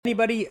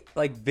anybody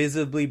like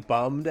visibly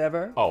bummed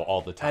ever? Oh,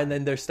 all the time. And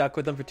then they're stuck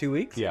with them for 2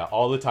 weeks? Yeah,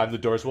 all the time the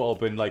doors will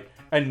open.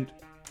 And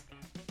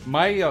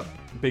my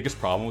biggest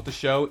problem with the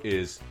show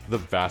is the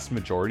vast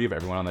majority of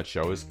everyone on that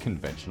show is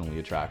conventionally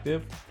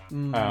attractive.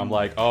 I'm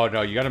like, oh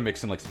no, you got to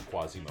mix in like some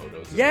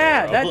Quasimodos.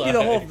 Yeah, well. that'd be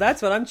the whole.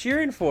 That's what I'm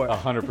cheering for.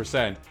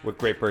 100%. With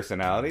great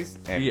personalities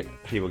and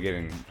people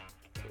getting,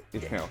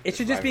 It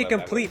should just be a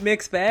complete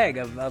mixed bag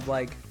of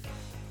like,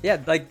 yeah,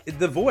 like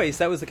The Voice.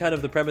 That was the kind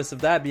of the premise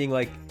of that being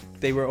like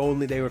they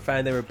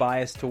were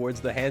biased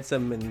towards the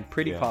handsome and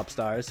pretty pop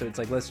stars. So it's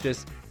like let's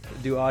just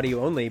do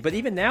audio only. But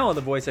even now on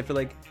The Voice, I feel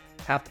like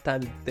half the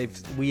time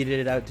they've weeded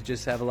it out to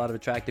just have a lot of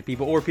attractive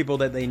people or people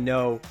that they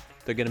know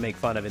they're going to make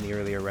fun of in the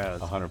earlier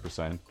rounds.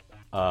 100%.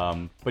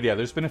 But yeah,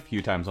 there's been a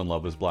few times on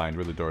Love is Blind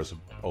where the doors have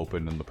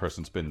opened and the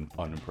person's been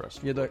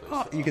unimpressed. You're like,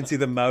 you can see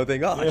them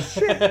mouthing, oh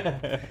shit.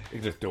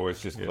 The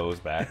doors just close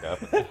back up.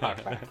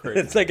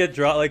 It's like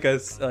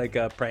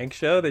a prank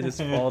show. They just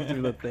fall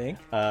through the thing.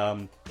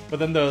 But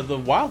then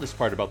the wildest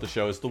part about the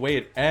show is the way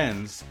it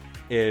ends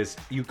is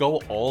you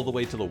go all the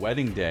way to the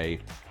wedding day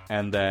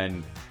and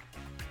then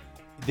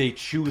they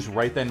choose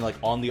right then, like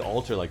on the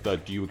altar, like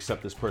do you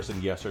accept this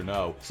person, yes or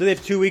no? So they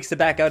have 2 weeks to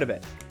back out of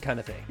it, kind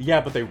of thing.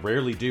 Yeah, but they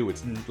rarely do.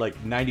 It's like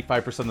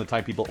 95% of the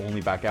time people only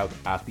back out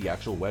at the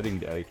actual wedding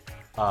day.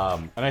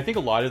 And I think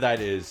a lot of that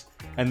is,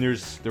 and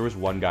there was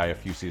one guy a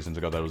few seasons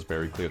ago that was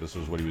very clear this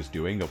was what he was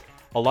doing.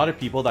 A lot of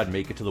people that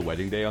make it to the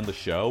wedding day on the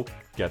show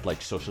get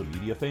like social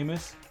media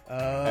famous.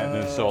 And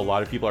then so a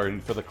lot of people are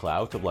in for the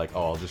clout of like,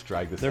 oh, I'll just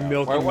drag this They're out.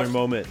 milking their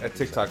moment. A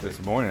TikTok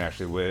this morning,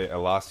 actually, where a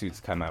lawsuit's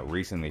come out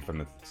recently from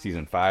the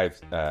season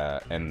 5,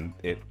 and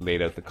it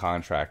laid out the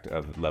contract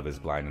of Love is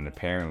Blind. And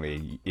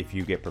apparently, if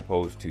you get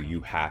proposed to, you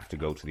have to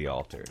go to the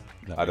altar.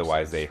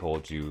 Otherwise, they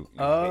hold you.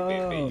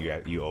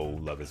 You owe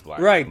Love is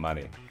Blind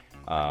money.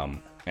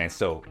 And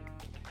so,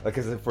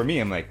 because for me,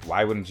 I'm like,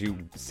 why wouldn't you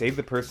save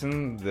the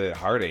person the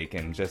heartache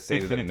and just say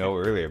to them no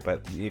earlier?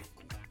 But if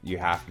you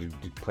have to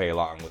play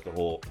along with the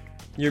whole.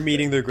 You're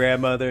meeting their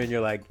grandmother, and you're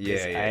like,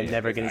 I'm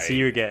never going to see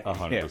you again.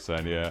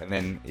 100%, yeah. And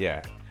then,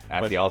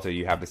 at the altar,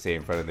 you have to say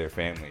in front of their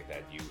family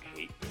that you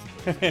hate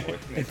this person.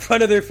 In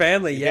front of their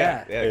family,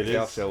 yeah. They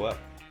all show up.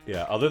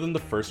 Yeah, other than the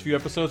first few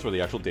episodes where the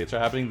actual dates are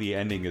happening, the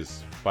ending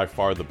is by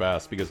far the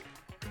best because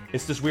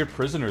it's this weird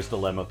prisoner's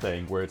dilemma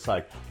thing where it's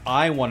like,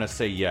 I want to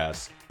say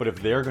yes, but if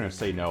they're going to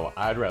say no,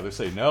 I'd rather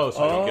say no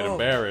so I don't get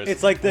embarrassed.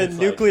 It's like the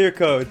nuclear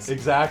codes.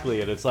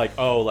 Exactly, and it's like,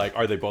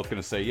 are they both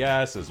going to say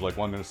yes? Is like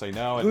one going to say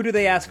no? And, who do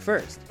they ask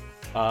first?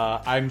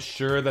 I'm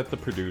sure that the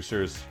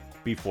producers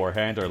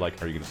beforehand are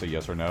like, are you going to say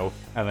yes or no?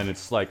 And then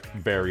it's like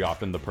very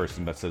often the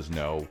person that says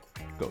no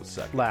goes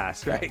second.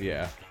 Last, right?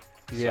 Yeah.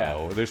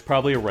 So there's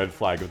probably a red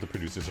flag if the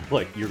producers are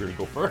like, you're going to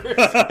go first.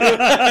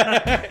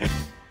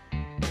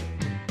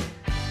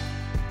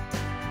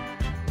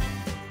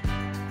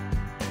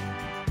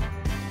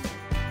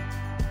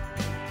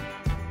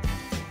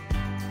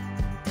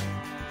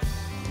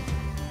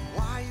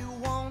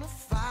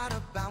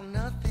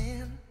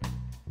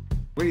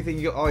 Where do you think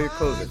you get all your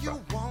clothes are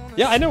from?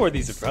 Yeah, I know where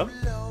these are from.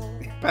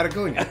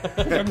 Patagonia.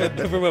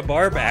 from a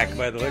bar back,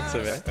 by the looks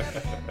of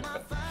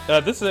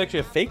it. This is actually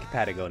a fake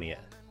Patagonia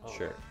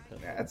shirt.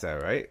 That's all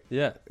right.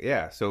 Yeah.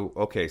 Yeah. So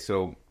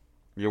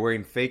you're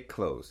wearing fake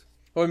clothes.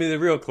 Oh, I mean the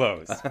real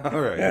clothes.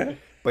 All right.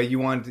 But you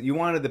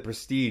wanted the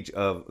prestige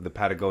of the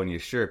Patagonia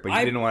shirt, but you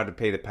didn't want to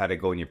pay the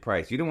Patagonia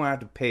price. You didn't want to have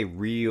to pay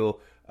real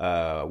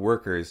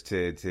workers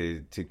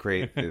to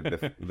create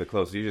the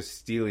clothes. So you're just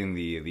stealing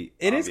the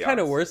It is kind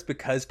of worse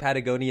because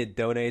Patagonia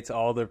donates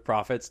all their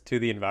profits to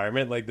the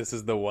environment. Like this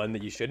is the one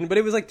that you shouldn't. But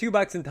it was like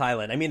 $2 in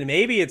Thailand. I mean,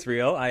 maybe it's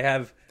real. I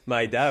have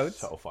my doubts.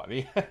 So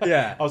funny.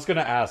 Yeah. I was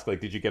gonna ask, like,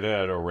 did you get it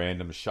at a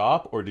random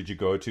shop or did you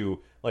go to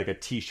like a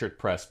t-shirt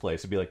press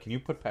place and be like, can you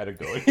put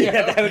Patagonia?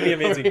 Yeah, that would be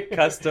amazing.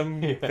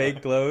 Custom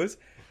fake clothes.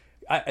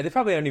 They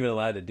probably aren't even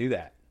allowed to do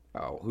that.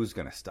 Oh, who's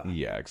going to stop you?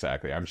 Yeah,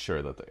 exactly. I'm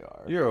sure that they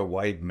are. You're a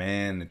white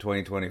man in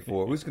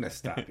 2024. Who's going to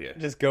stop you?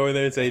 Just go in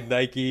there and say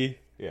Nike.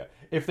 Yeah.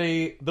 If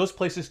those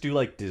places do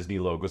like Disney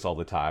logos all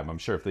the time, I'm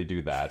sure if they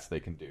do that, they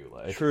can do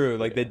like. True.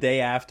 Like the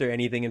day after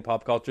anything in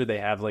pop culture, they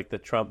have like the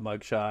Trump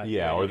mugshot.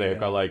 Yeah, or they've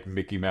got like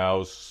Mickey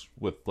Mouse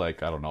with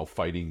like, I don't know,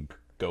 fighting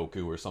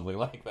Goku or something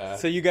like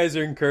that. So you guys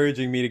are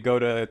encouraging me to go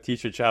to a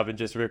t-shirt shop and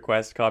just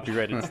request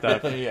copyrighted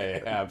stuff. yeah,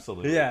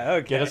 absolutely. Yeah,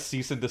 okay. Get a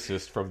cease and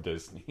desist from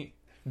Disney.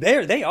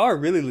 They are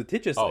really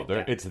litigious. Oh, like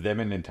that. It's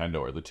them and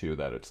Nintendo are the two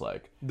that it's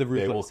like they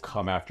will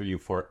come after you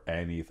for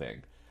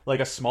anything. Like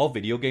a small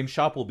video game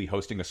shop will be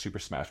hosting a Super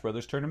Smash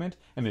Brothers tournament,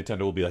 and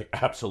Nintendo will be like,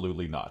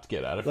 absolutely not,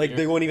 get out of here. Like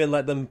they won't even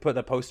let them put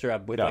a poster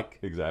up with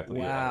exactly.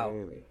 Wow.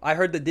 Yeah. I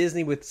heard that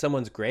Disney with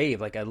someone's grave,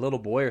 like a little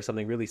boy or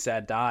something really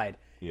sad died.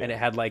 Yeah. And it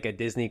had like a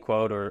Disney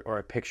quote or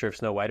a picture of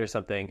Snow White or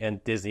something,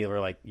 and Disney were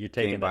like, "You're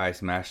taking." Came by,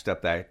 smashed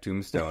up that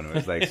tombstone. It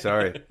was like,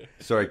 "Sorry,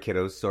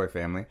 kiddos, sorry,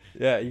 family."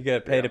 Yeah, you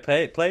got to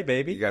pay to play,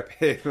 baby. You got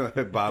to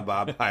pay.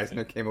 Bob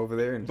Eisner came over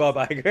there and Bob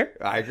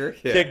Iger,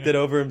 yeah. kicked it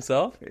over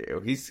himself.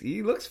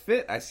 He looks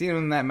fit. I seen him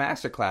in that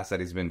master class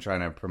that he's been trying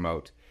to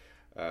promote.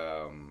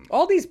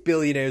 All these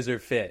billionaires are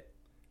fit.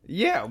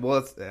 Yeah,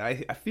 well,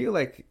 I feel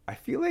like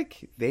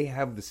they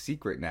have the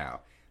secret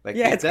now. Like,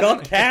 Yeah, it's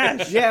called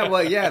cash. Yeah,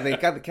 well, yeah, they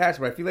got the cash,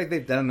 but I feel like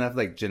they've done enough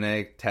like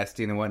genetic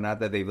testing and whatnot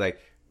that they've like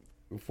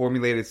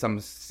formulated some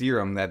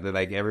serum that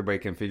like everybody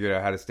can figure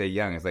out how to stay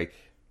young. It's like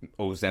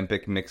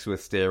Ozempic mixed with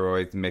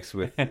steroids, mixed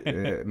with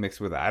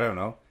I don't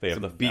know. They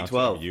have the B12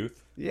 of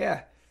youth.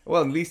 Yeah,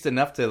 well, at least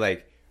enough to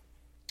like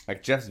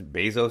Jeff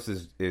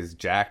Bezos is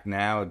jacked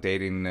now,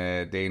 dating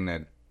a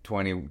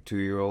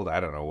 22-year-old. I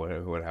don't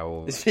know how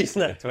old. She's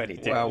not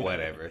 22. Well,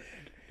 whatever.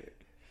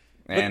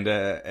 And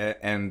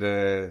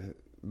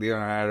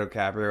Leonardo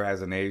DiCaprio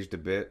hasn't aged a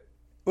bit.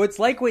 Well, it's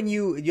like when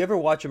you ever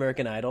watch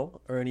American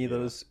Idol or any of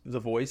those The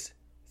Voice,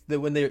 that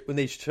when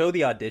they show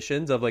the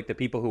auditions of like the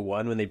people who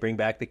won, when they bring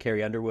back the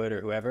Carrie Underwood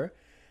or whoever,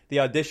 the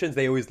auditions,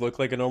 they always look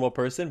like a normal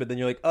person, but then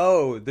you're like,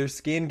 oh, their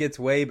skin gets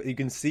way, but you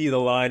can see the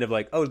line of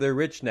like, oh, they're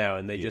rich now,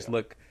 and they just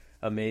look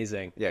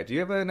amazing. Yeah. Do you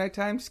have a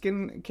nighttime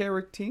skin care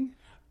routine?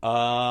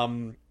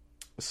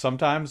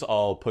 Sometimes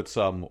I'll put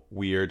some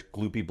weird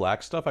gloopy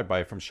black stuff I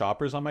buy from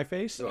Shoppers on my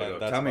face.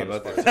 Tell me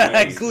about this.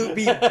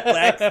 Gloopy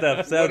black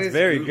stuff sounds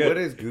very good. What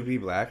is goopy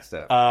black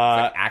stuff?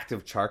 Like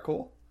active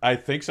charcoal? I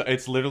think so.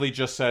 It's literally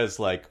just says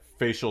like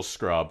facial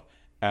scrub,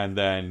 and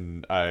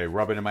then I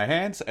rub it in my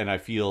hands, and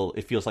it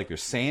feels like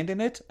there's sand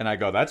in it, and I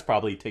go, that's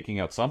probably taking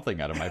out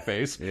something out of my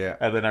face. Yeah.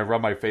 And then I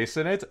rub my face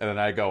in it, and then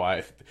I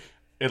go,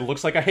 it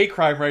looks like a hate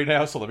crime right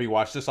now, so let me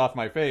wash this off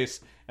my face,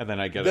 and then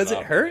I get Does it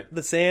it hurt,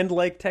 the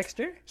sand-like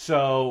texture?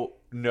 So,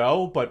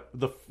 no, but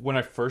when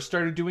I first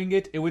started doing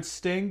it, it would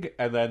sting,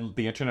 and then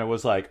the internet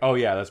was like, oh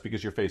yeah, that's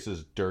because your face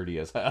is dirty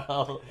as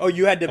hell. Oh,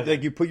 you had to,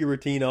 like, you put your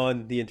routine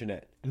on the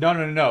internet. No.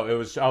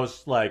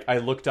 I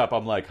looked up,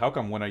 I'm like, how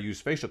come when I use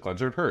facial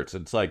cleanser it hurts?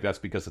 It's like, that's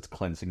because it's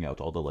cleansing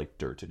out all the, like,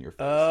 dirt in your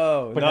face.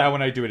 Oh. But now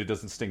when I do it, it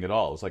doesn't sting at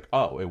all. It's like,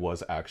 oh, it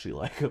was actually,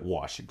 like,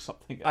 washing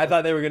something out. I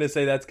thought they were going to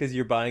say that's because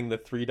you're buying the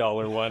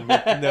 $3 one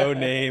with no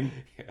name.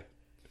 Yeah.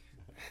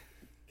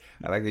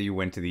 I like that you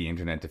went to the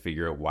internet to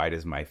figure out why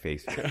does my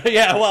face hurt.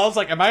 Yeah, well, I was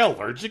like, am I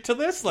allergic to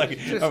this? Like,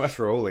 Just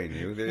trolling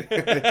you.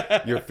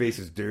 Your face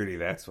is dirty,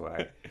 that's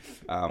why.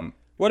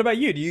 What about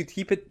you? Do you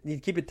keep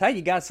it tight?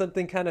 You got some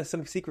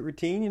secret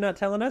routine you're not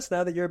telling us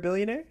now that you're a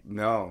billionaire?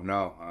 No.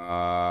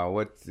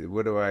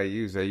 What do I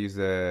use? I use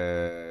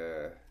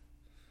what's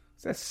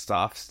that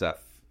soft stuff?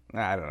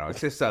 I don't know.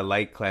 It's just a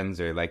light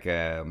cleanser, like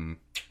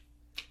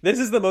This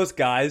is the most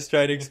guys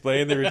trying to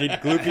explain the routine.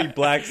 Gloopy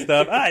black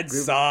stuff.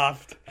 It's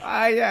soft.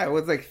 Yeah, it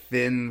was like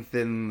thin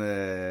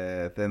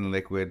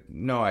liquid.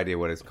 No idea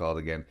what it's called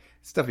again.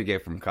 Stuff you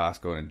get from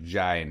Costco in a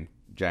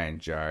giant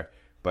jar.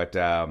 But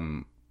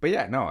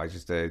yeah, no, I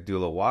just do a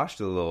little wash,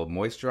 do a little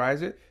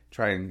moisturizer,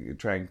 try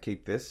and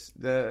keep this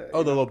the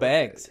little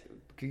bags.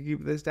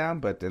 Keep this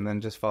down, and then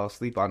just fall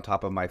asleep on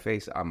top of my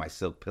face on my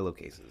silk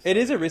pillowcases. It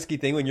is a risky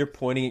thing when you're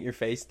pointing at your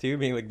face too,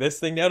 being like this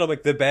thing down. I'm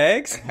like, the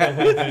bags?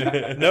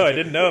 No, I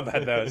didn't know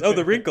about those. Oh,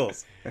 the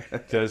wrinkles.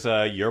 Does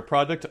your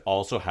product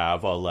also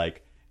have a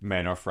like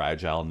men are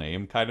fragile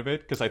name kind of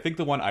it? Because I think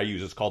the one I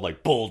use is called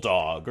like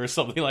Bulldog or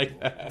something like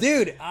that.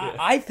 Dude,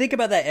 I think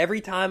about that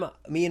every time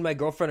me and my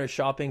girlfriend are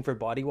shopping for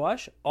body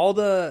wash. All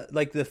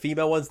the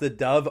female ones, the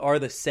Dove, are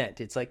the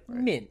scent. It's like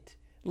mint,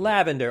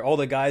 lavender. All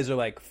the guys are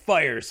like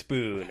fire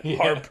spoon,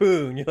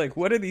 harpoon. You're like,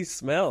 what are these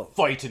smells?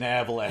 Fight an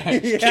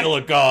avalanche, kill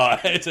a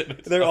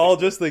god. They're all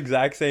just the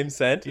exact same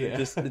scent. Yeah.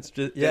 It's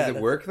just Does it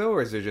work though,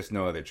 or is there just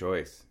no other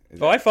choice?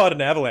 I fought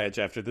an avalanche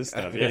after this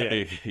stuff.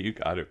 Yeah. You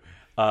got to.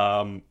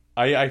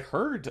 I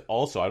heard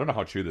also, I don't know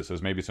how true this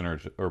is, maybe it's an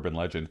urban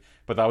legend,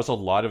 but that was a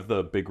lot of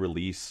the big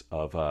release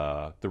of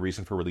the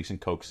reason for releasing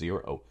Coke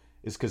Zero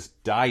is because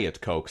Diet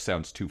Coke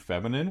sounds too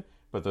feminine,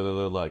 but they're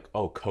like,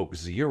 oh, Coke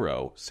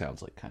Zero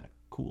sounds like kind of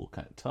cool,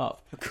 kind of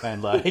tough,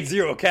 and like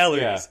 0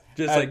 calories,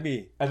 like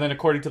me. And then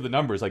according to the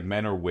numbers, like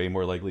men are way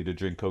more likely to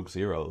drink Coke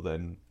Zero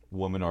than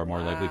women are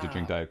more likely to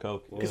drink Diet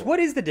Coke. Because what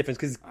is the difference?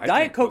 Because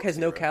Diet Coke has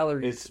no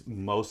calories.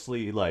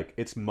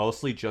 It's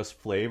mostly just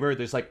flavor.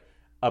 There's like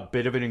a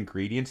bit of an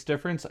ingredients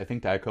difference. I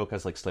think Diet Coke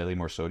has like slightly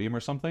more sodium or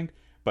something,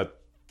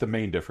 but the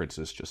main difference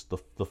is just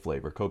the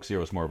flavor. Coke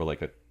Zero is more of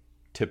a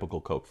typical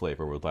Coke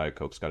flavor, where Diet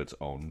Coke's got its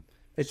own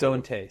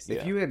taste.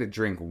 If you had to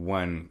drink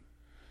one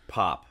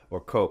pop or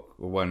Coke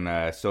or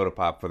one soda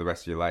pop for the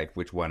rest of your life,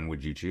 which one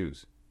would you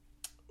choose?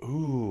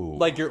 Ooh,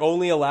 like you're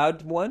only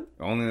allowed one?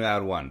 Only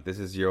allowed one. This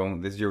is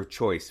your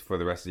choice for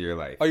the rest of your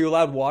life. Are you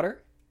allowed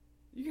water?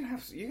 You can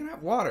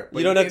have water.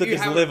 You don't have to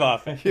just live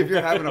off it. If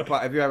you're having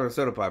a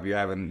soda pop, you're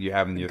having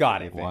your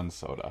got it. One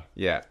soda.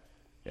 Yeah,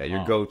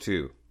 your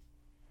go-to.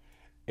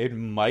 It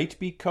might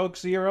be Coke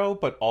Zero,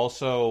 but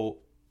also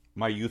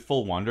my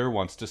youthful wonder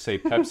wants to say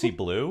Pepsi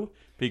Blue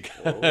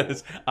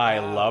because I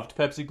loved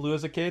Pepsi Blue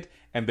as a kid,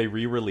 and they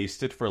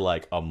re-released it for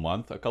like a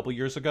month a couple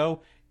years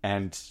ago,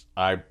 and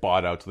I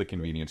bought out to the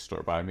convenience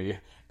store by me,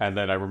 and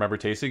then I remember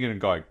tasting it and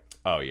going,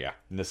 Oh yeah,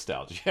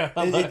 nostalgia.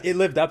 It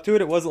lived up to it.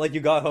 It wasn't like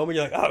you got home and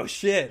you're like, oh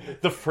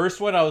shit. The first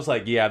one, I was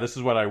like, yeah, this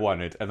is what I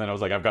wanted, and then I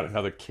was like, I've got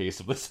another case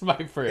of this in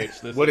my fridge.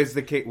 What is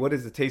the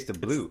taste of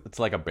blue? It's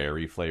like a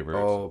berry flavor.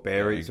 Oh,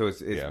 berry. So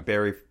it's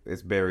berry.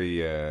 It's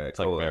berry. It's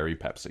like berry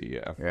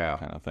Pepsi. Yeah,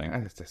 kind of thing.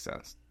 That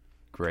sounds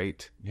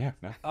great. Yeah.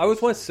 No. I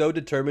was once so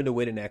determined to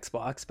win an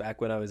Xbox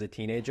back when I was a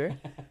teenager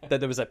that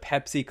there was a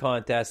Pepsi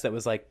contest that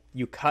was like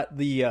you cut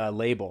the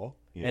label.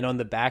 Yeah. And on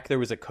the back, there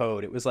was a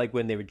code. It was like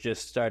when they were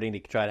just starting to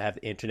try to have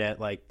the internet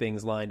like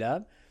things lined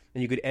up.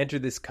 And you could enter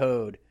this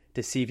code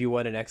to see if you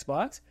won an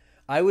Xbox.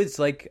 I was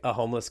like a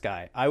homeless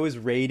guy. I was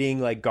raiding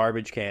like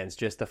garbage cans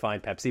just to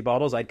find Pepsi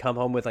bottles. I'd come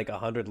home with like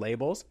 100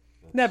 labels.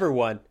 Never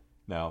won.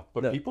 No,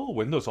 but people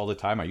win those all the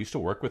time. I used to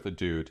work with a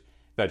dude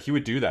that he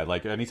would do that.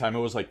 Like anytime it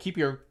was like, keep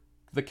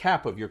the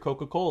cap of your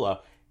Coca-Cola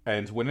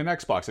and win an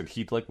Xbox. And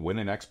he'd like win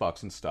an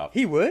Xbox and stuff.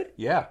 He would?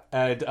 Yeah.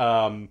 And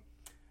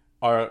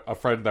a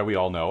friend that we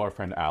all know, our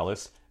friend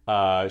Alice,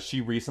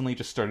 she recently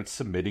just started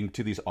submitting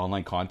to these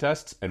online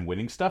contests and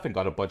winning stuff and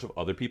got a bunch of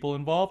other people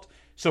involved.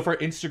 So for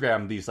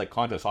Instagram, these like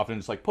contests, often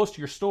it's like post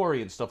your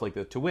story and stuff like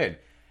that to win.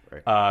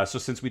 Right. So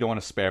since we don't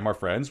want to spam our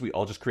friends, we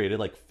all just created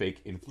like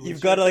fake influencers.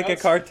 You've got like a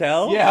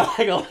cartel? Yeah,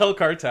 like a little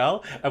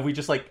cartel. And we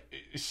just like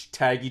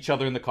tag each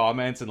other in the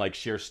comments and like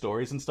share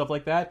stories and stuff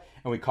like that.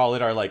 And we call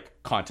it our like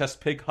contest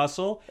pig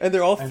hustle. And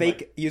they're all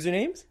fake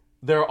usernames?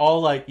 They're all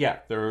like, yeah,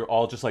 they're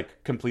all just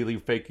like completely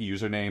fake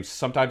usernames.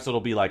 Sometimes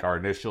it'll be like our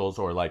initials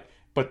or like,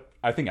 but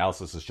I think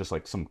Alice's is just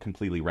like some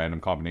completely random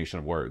combination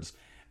of words.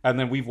 And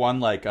then we've won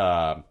like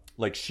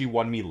she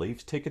won me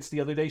Leafs tickets the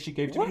other day. She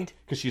gave to me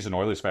because she's an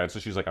Oilers fan. So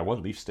she's like, I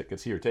won Leafs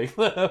tickets here, take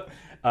them.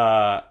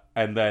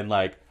 And then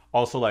like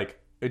also like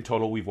in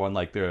total we've won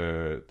like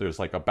there's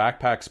like a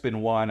backpack's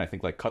been won. I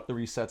think like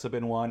cutlery sets have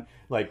been won.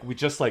 Like we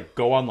just like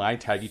go online,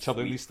 tag each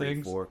other in these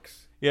things.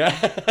 Forks.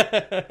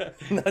 Yeah.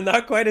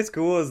 Not quite as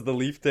cool as the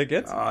Leaf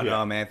tickets. Oh,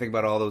 no, man. Think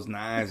about all those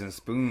knives and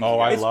spoons. Oh,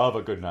 I love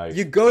a good knife.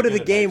 You go to the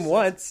game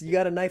once, you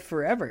got a knife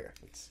forever.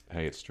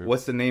 Hey, it's true.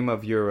 What's the name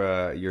of your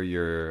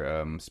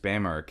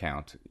spammer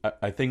account?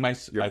 I think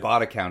your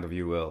bot account, if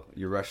you will.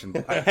 Your Russian.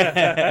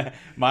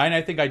 Mine,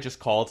 I think I just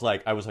called,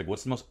 like, I was like,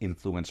 what's the most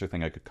influencer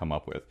thing I could come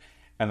up with?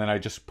 And then I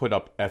just put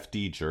up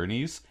FD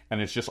Journeys,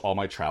 and it's just all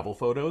my travel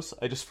photos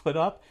I just put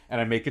up,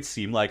 and I make it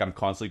seem like I'm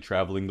constantly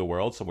traveling the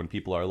world. So when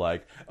people are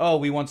like, "Oh,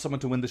 we want someone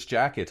to win this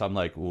jacket," I'm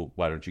like, "Well,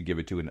 why don't you give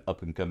it to an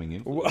up-and-coming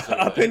influencer?"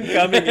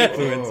 Up-and-coming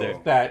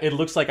influencer. That it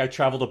looks like I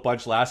traveled a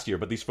bunch last year,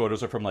 but these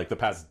photos are from like the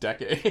past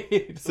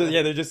decade. So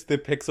yeah, they're just the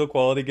pixel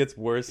quality gets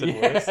worse and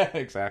worse.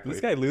 Exactly. This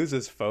guy loses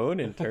his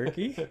phone in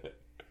Turkey.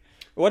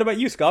 What about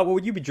you, Scott? What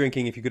would you be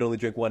drinking if you could only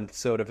drink one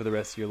soda for the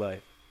rest of your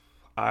life?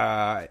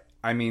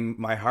 I mean,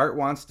 my heart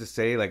wants to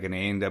say like an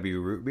A&W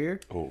root beer.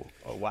 Oh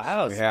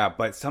wow! Yeah,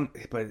 but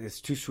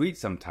it's too sweet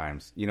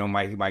sometimes. You know,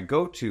 my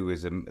go-to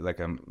is like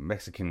a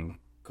Mexican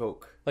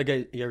Coke, like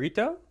a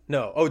Yarrito.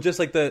 No, just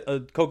like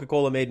the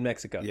Coca-Cola made in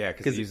Mexico. Yeah,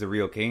 because they use the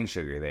real cane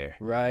sugar there.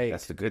 Right,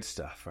 that's the good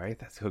stuff, right?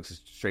 That hooks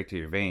it straight to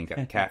your vein.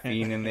 Got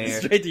caffeine in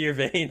there, straight to your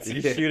veins.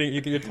 You're shooting.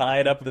 You're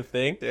tying up the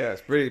thing. Yeah,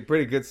 it's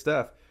pretty good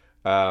stuff.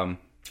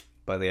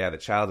 But yeah, the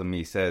child in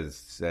me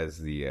says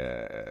the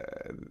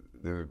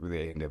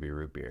A&W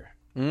root beer.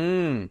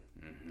 Mm-hmm.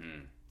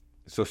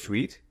 So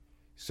sweet.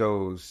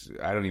 So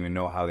I don't even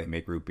know how they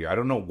make root beer. I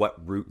don't know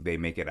what root they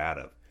make it out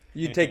of.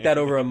 You take that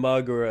over a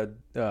mug or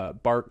a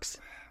Barks.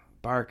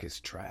 Bark is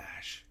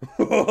trash.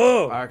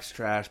 Bark's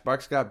trash.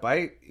 Bark's got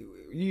bite.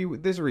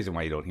 There's a reason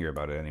why you don't hear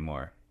about it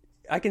anymore.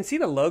 I can see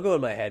the logo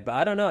in my head, but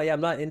I don't know. Yeah,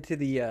 I'm not into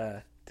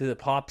the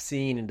pop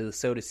scene, into the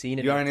soda scene.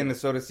 You aren't in the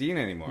soda scene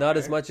anymore. Not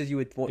as much as you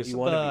would want to be.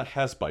 The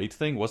has bite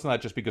thing, wasn't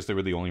that just because they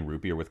were the only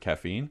root beer with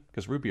caffeine?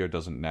 Because root beer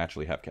doesn't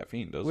naturally have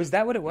caffeine, does it? Was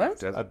that what it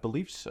was? I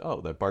believe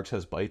so. That Barks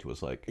has bite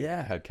was like,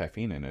 had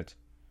caffeine in it.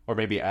 Or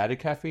maybe added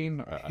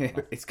caffeine. I don't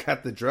know. It's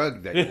got the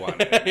drug that you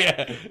wanted.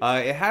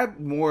 It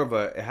had more of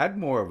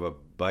a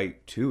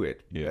bite to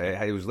it.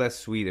 Yeah. It was less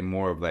sweet and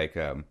more of like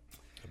a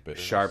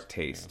sharp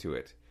taste to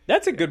it.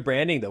 That's a good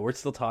branding, though. We're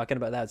still talking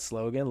about that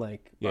slogan,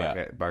 like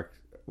Bark.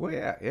 Well,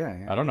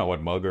 yeah. I don't know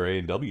what Mug or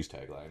A&W's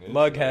tagline is.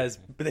 Mug has,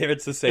 but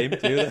it's the same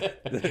too.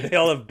 They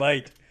all have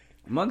bite.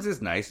 Mugs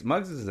is nice.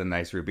 Mugs is a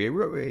nice root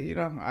beer. You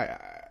know,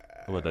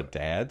 What, a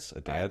dad's?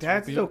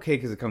 Dad's is okay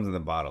because it comes in the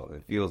bottle.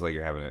 It feels like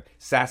you're having a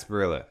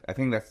sarsaparilla. I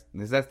think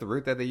that's the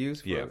root that they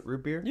use for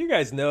root beer. You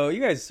guys know.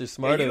 You guys are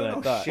smarter than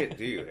I thought. Shit,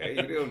 do you? Hey,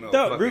 you don't know.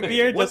 No, root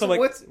beer.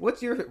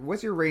 What's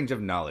your range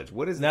of knowledge?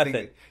 What is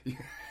nothing?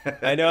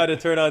 I know how to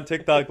turn on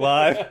TikTok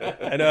Live.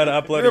 I know how to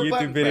upload a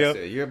YouTube video.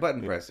 You're a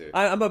button presser.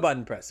 I'm a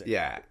button presser.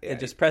 Yeah. And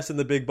just pressing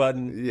the big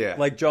button. Yeah.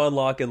 Like John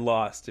Locke in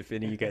Lost, if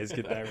any of you guys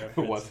get that reference.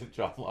 It wasn't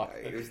John Locke.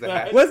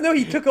 No,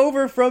 he took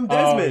over from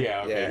Desmond.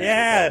 Oh,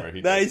 yeah.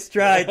 Nice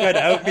try. Trying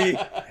to out me.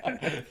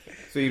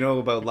 So you know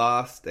about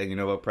Lost and you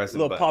know about pressing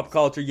buttons. Pop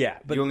culture, yeah.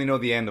 But you only know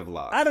the end of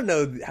Lost. I don't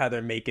know how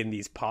they're making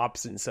these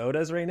pops and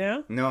sodas right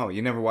now. No,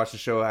 you never watched the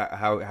show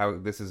how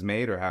this is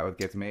made or how it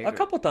gets made? A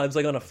couple times,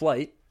 like on a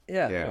flight.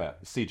 Yeah.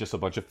 See just a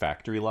bunch of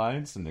factory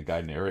lines and the guy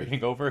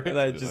narrating over it.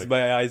 And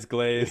my eyes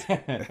glaze.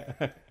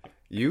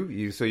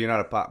 So you're not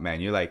a pop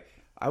man. You're like,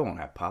 I won't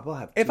have pop. I'll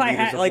have 2 If I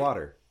liters had of like,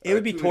 water. it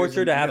would be 2 liters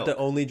torture of to have milk. to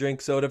only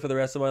drink soda for the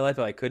rest of my life.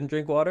 If I couldn't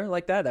drink water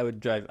like that, that would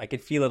drive. I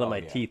could feel it on my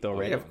teeth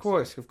already. Yeah, of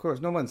course.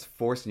 No one's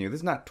forcing you.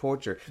 This is not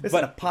torture.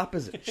 Listen, a pop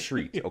is a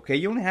treat, okay?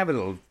 You only have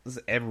it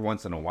every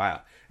once in a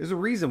while. There's a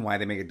reason why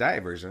they make a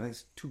diet version.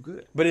 It's too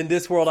good. But in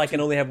this world, I can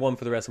only have one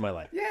for the rest of my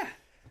life. Yeah.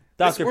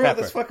 Dr.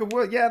 Pepper. This fucking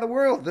world. Yeah, the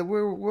world that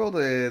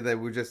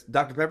we're just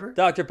Dr. Pepper.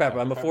 Dr. Pepper.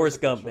 I'm a Forrest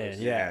Gump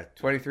man. Yeah.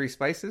 23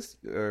 spices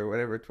or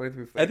whatever.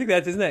 23. I think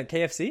isn't that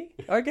KFC?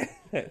 Okay.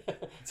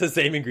 It's the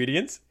same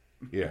ingredients.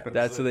 Yeah.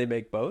 That's so they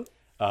make both.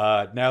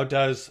 Now,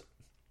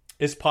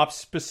 is pop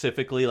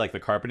specifically like the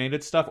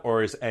carbonated stuff,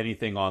 or is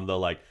anything on the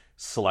like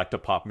select a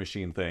pop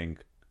machine thing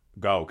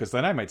go? Because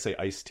then I might say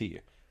iced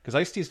tea. Because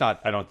iced tea is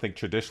not, I don't think,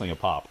 traditionally a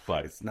pop,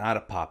 but It's not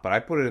a pop, but I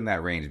put it in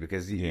that range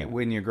because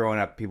when you're growing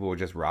up, people were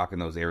just rocking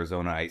those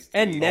Arizona iced tea.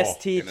 And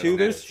Nestea too.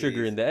 There's Nestea.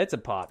 sugar in that. It's a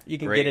pop. You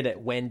can Great. get it at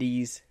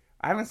Wendy's.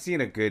 I haven't seen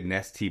a good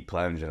Nestea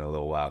plunge in a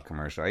little while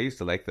commercial. I used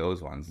to like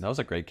those ones. that was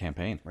a great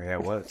campaign. Yeah,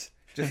 it was.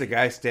 Just a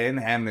guy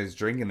standing, having his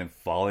drink, and then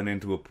falling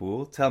into a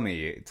pool. Tell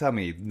me,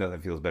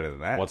 nothing feels better than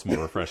that. What's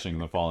more refreshing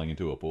than falling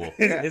into a pool?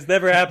 It's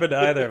never happened to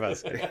either of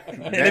us.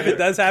 And if it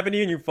does happen to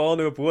you and you fall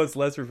into a pool, it's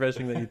less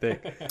refreshing than you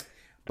think.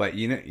 But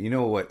you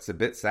know what's a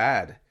bit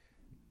sad?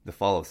 The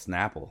fall of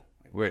Snapple.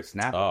 We're at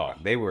Snapple. Oh.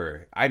 They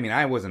were. I mean,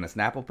 I wasn't a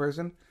Snapple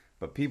person,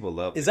 but people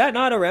loved Is it. that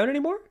not around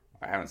anymore?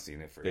 I haven't seen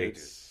it for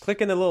ages.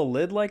 Clicking the little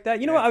lid like that.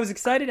 You know what? I was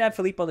excited to have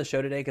Filipe on the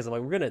show today because I'm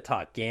like, we're going to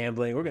talk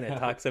gambling. We're going to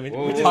talk something.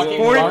 Whoa, We're just whoa, 40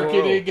 whoa.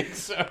 marketing and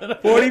soda.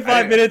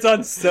 45 minutes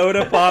on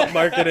soda pop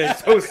marketing.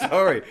 So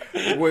sorry.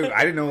 Wait,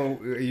 I didn't know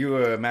you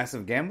were a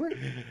massive gambler.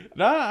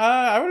 No,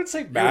 I wouldn't say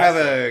You have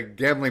massive. a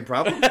gambling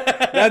problem.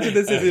 That's what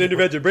this is, an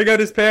intervention. Bring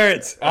out his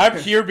parents. I'm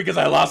here because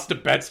I lost the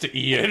bets to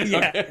Ian.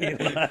 Yeah,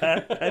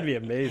 that'd be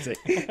amazing.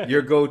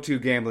 Your go-to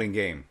gambling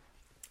game.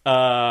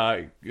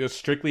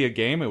 Strictly a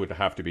game, it would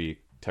have to be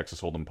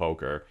Texas Hold'em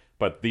poker.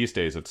 But these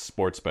days, it's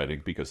sports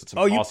betting because it's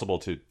you- impossible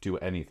to do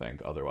anything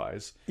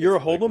otherwise. You're a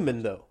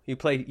Hold'em though. You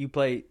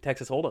play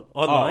Texas Hold'em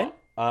online.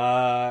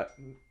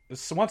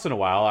 So once in a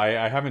while.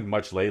 I haven't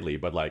much lately,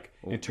 but like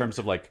in terms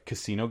of like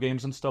casino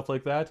games and stuff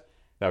like that,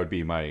 that would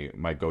be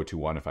my go-to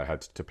one if I had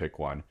to pick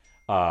one.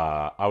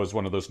 I was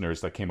one of those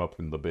nerds that came up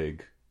in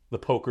the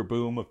poker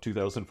boom of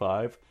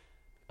 2005.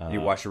 You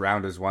watch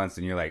Rounders once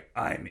and you're like,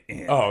 I'm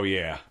in. Oh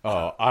yeah.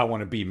 Oh, I want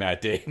to be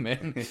Matt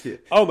Damon.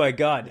 Oh my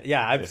god.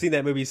 Yeah, I've seen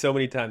that movie so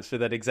many times for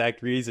that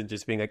exact reason.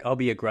 Just being like, I'll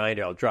be a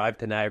grinder. I'll drive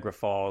to Niagara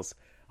Falls.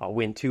 I'll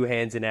win 2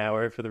 hands an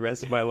hour for the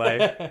rest of my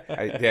life.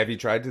 Have you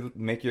tried to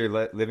make your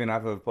living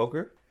off of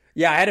poker?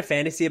 Yeah, I had a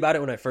fantasy about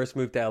it when I first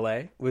moved to LA.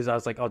 I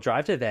was like, I'll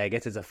drive to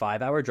Vegas. It's a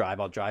 5-hour drive.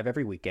 I'll drive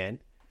every weekend.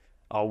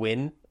 I'll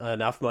win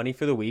enough money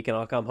for the week and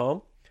I'll come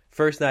home.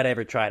 First night I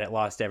ever tried it,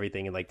 lost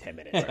everything in like 10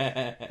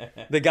 minutes.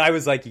 The guy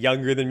was like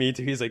younger than me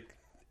too. He's like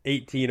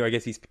 18, or I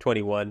guess he's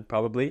 21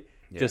 probably.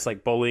 Yeah. Just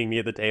like bullying me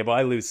at the table.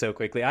 I lose so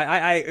quickly.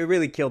 I it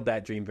really killed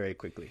that dream very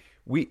quickly.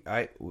 We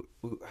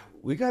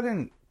got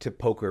into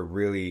poker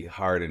really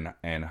hard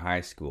in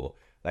high school,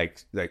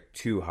 like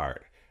too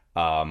hard.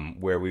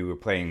 Where we were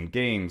playing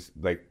games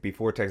like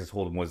before Texas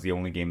Hold'em was the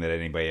only game that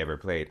anybody ever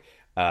played.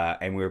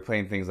 And we were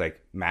playing things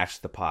like match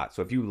the pot.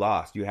 So if you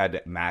lost, you had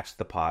to match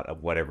the pot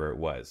of whatever it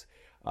was.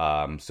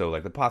 So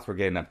like the pots were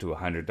getting up to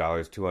 $100,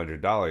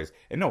 $200,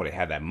 and nobody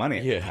had that money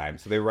at the time.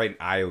 So they were writing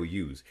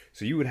IOUs.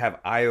 So you would have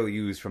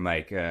IOUs from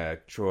like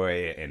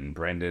Troy and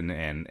Brendan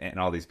and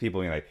all these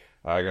people. And you're like,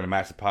 I'm gonna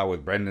match the pot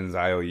with Brendan's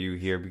IOU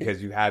here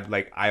because you had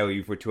like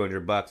IOU for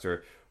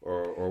 $200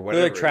 or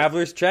whatever. They're like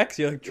traveler's checks.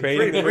 You're like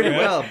trading pretty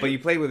well, but you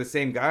played with the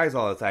same guys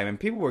all the time, and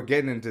people were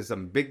getting into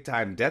some big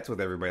time debts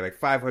with everybody, like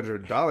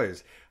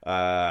 $500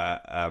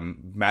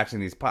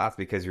 matching these pots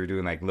because you're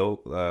doing like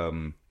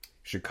low.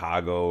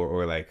 Chicago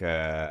or like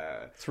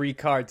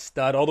 3-card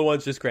stud, all the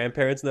ones just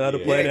grandparents know how to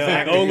play now.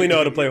 exactly. I only know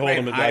how to play Hold'em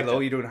and high low.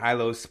 blackjack. You're doing high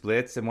low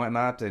splits and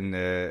whatnot, and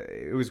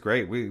it was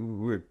great. We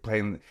were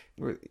playing.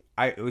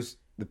 It was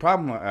the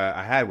problem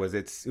I had was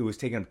it was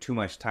taking up too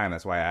much time.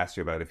 That's why I asked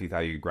you about if you thought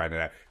you could grind it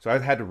out. So I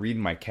had to read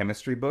my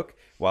chemistry book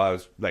while I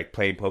was like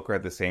playing poker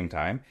at the same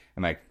time.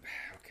 I'm like,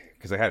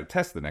 because I had a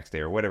test the next day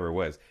or whatever it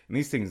was. And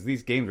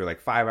these games are like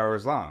 5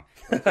 hours long.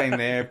 I'm playing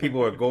there.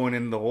 People are going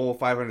in the whole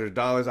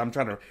 $500. I'm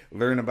trying to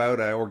learn about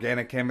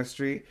organic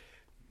chemistry.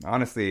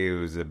 Honestly, it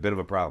was a bit of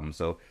a problem.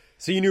 So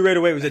you knew right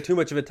away, was it too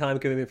much of a time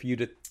commitment for you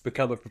to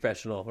become a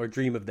professional or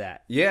dream of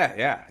that?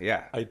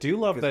 yeah. I do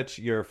love that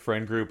your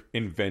friend group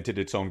invented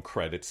its own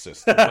credit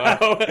system.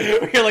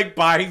 We're like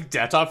buying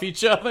debt off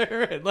each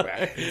other. And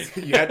like...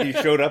 you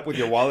showed up with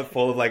your wallet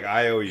full of like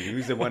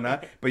IOUs and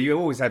whatnot, but you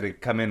always had to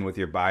come in with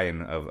your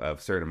buy-in of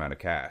a certain amount of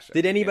cash.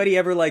 Did anybody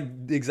ever like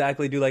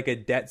exactly do like a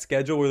debt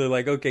schedule where they're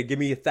like, okay, give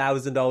me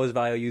 $1,000 of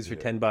IOUs for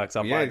 $10,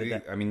 I'll buy the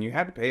debt? I mean, you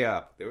had to pay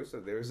up. There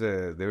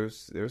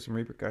was some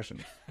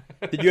repercussions.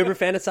 Did you ever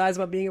fantasize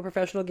about being a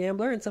professional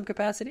gambler in some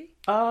capacity?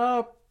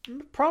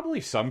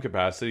 Probably some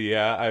capacity.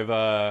 Yeah,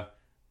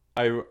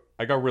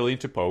 I got really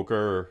into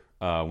poker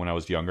when I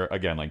was younger.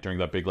 Again, like during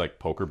that big like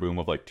poker boom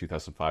of like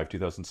 2005,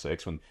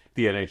 2006, when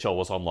the NHL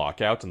was on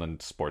lockout, and then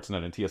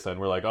Sportsnet and TSN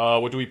were like,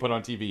 "Oh, what do we put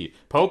on TV?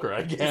 Poker,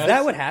 I guess." Is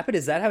that what happened?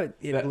 Is that how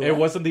it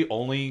wasn't the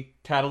only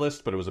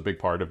catalyst, but it was a big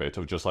part of it.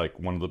 Of just like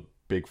one of the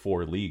big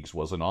four leagues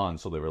wasn't on,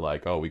 so they were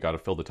like, "Oh, we got to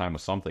fill the time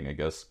with something." I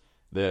guess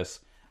this,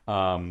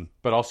 but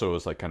also it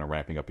was like kind of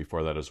ramping up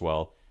before that as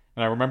well.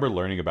 And I remember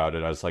learning about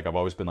it. I was like, I've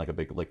always been like a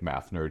big like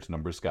math nerd,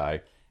 numbers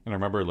guy, and I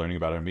remember learning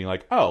about it and being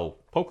like, "Oh,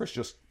 poker's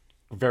just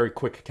very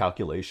quick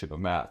calculation of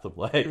math of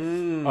like,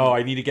 oh,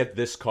 I need to get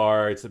this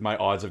card. It's my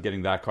odds of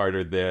getting that card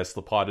are this.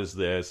 The pot is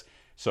this.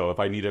 So if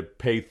I need to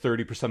pay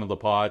 30% of the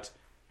pot,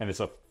 and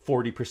it's a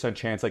 40%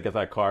 chance I get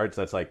that card,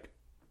 so that's like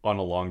on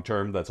a long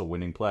term, that's a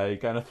winning play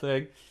kind of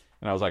thing."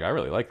 And I was like, I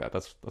really like that.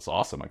 That's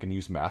awesome. I can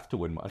use math to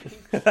win money.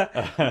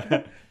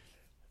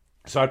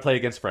 So I'd play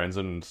against friends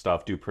and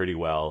stuff, do pretty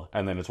well.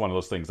 And then it's one of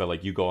those things that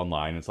like you go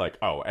online, it's like,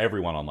 oh,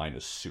 everyone online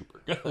is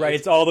super good. Right,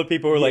 it's all the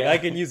people who are like, I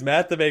can use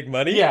math to make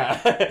money. Yeah.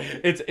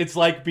 It's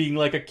like being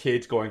like a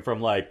kid going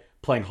from like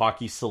playing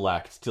hockey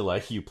select to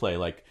like you play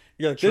like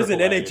there's an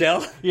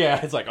NHL.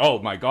 Yeah, it's like, oh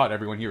my god,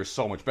 everyone here is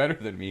so much better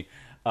than me.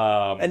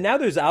 And now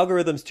there's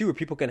algorithms too where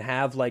people can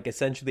have like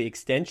essentially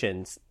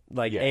extensions,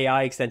 like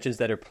AI extensions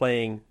that are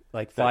playing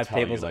like five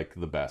tables, you, like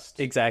the best.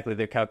 Exactly,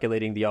 they're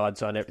calculating the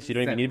odds on it, so you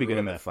don't even need to be good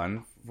at that.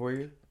 Fun for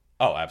you?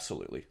 Oh,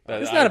 absolutely.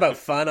 It's not about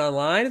fun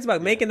online. It's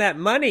about making that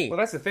money. Well,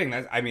 that's the thing.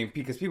 I mean,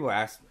 because people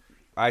ask,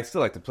 I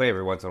still like to play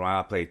every once in a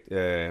while. I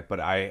play, but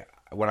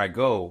when I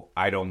go,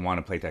 I don't want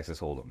to play Texas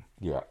Hold'em.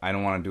 Yeah, I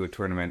don't want to do a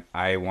tournament.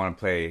 I want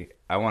to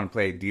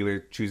play. Dealer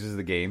chooses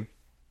the game,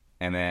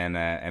 and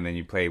then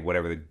you play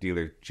whatever the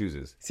dealer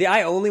chooses. See,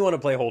 I only want to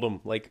play Hold'em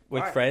like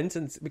with friends,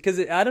 and because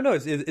I don't know,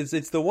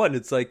 it's the one.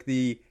 It's like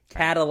the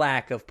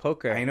Cadillac of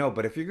poker. I know,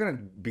 but if you're gonna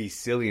be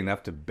silly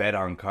enough to bet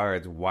on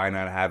cards, why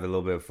not have a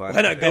little bit of fun?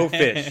 Why not go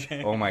fish?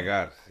 Oh my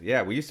god,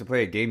 yeah, we used to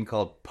play a game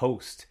called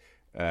Post,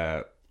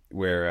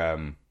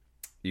 where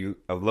you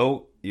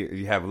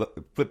have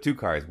flip two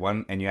cards,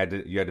 one, and you had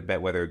to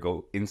bet whether it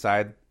go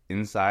inside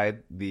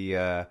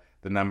the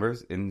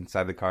numbers,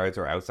 inside the cards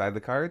or outside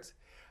the cards.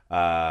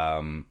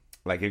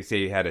 Like if say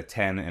you had a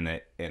 10 and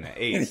an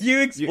 8.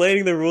 You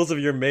explaining the rules of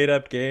your made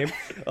up game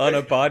on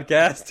a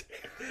podcast?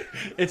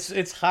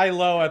 It's high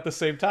low at the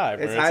same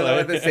time. It's high low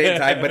at the same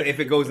time, but if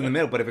it goes in the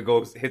middle, but if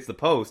it hits the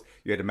post,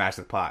 you had to mash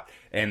the pot.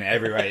 And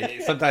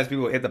everybody, sometimes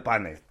people hit the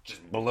pot and they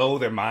just blow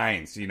their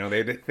minds. You know,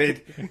 they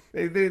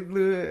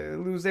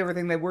lose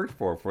everything they worked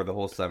for the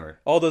whole summer.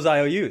 All those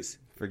IOUs.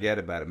 Forget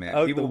about it, man.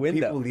 Out the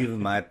window. People leaving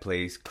my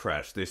place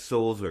crushed. Their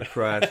souls were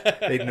crushed.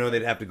 They'd know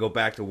they'd have to go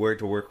back to work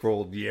for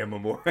old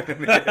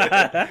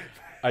Yamamore.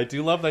 I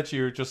do love that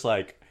you're just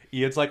like,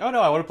 Ian's like, oh no,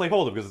 I want to play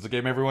Hold'em because it's a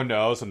game everyone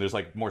knows and there's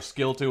like more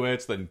skill to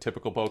it than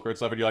typical poker and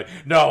stuff. And you're like,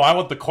 no, I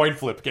want the coin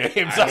flip games.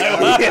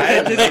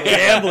 Just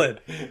gambling.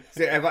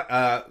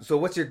 So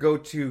what's your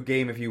go-to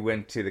game if you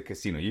went to the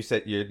casino? You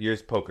said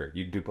yours poker.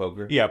 You do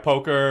poker? Yeah,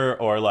 poker,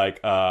 or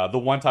like the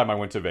one time I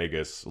went to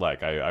Vegas,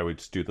 like I would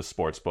just do the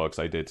sports books.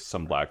 I did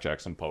some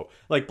blackjacks and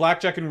like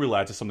blackjack and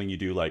roulette is something you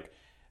do like.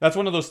 That's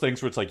one of those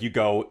things where it's like you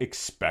go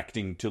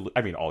expecting to...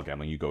 I mean, all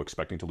gambling, you go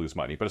expecting to lose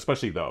money. But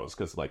especially those,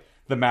 because like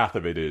the math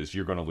of it is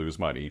you're going to lose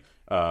money.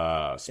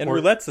 And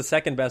roulette's the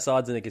second best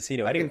odds in the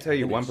casino. I can tell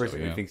you one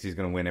person who thinks he's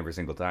going to win every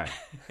single time.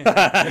 Look,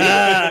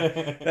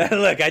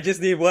 I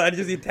just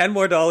need 10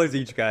 more dollars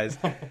each, guys.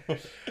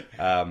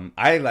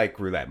 I like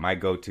roulette. My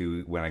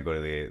go-to when I go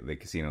to the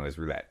casino is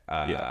roulette.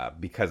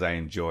 Because I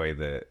enjoy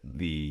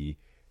the...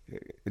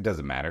 It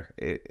doesn't matter.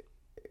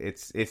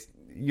 It's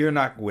you're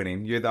not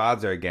winning. The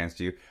odds are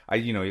against you.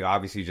 You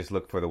obviously just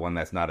look for the one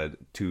that's not a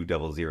 2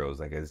 double zeros,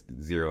 like a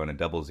 0 and a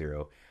double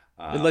 0.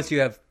 Unless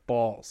you have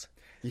balls.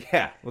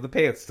 Yeah, well, the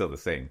payout's still the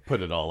same.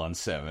 Put it all on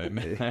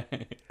 7.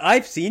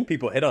 I've seen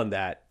people hit on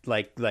that,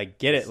 like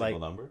get it, like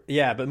number.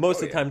 Yeah, but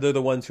most of the time they're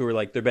the ones who are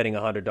like they're betting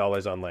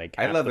 $100 on like.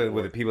 I love it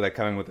with the people that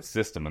come in with a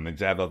system and they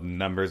jab up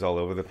numbers all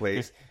over the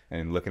place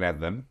and looking at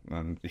them,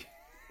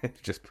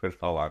 just put it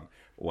all on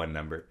one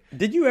number.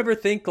 Did you ever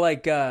think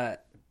like?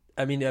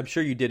 I mean, I'm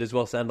sure you did as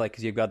well, sound like,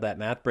 because you've got that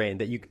math brain,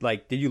 that you,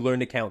 like, did you learn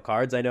to count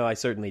cards? I know I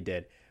certainly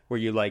did. Were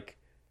you, like...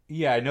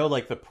 Yeah, I know,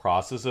 like, the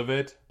process of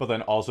it, but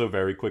then also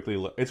very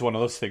quickly, it's one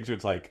of those things where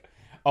it's like,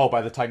 oh,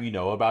 by the time you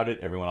know about it,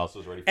 everyone else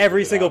is ready.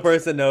 Every single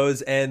person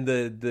knows, and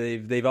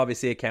they've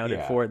obviously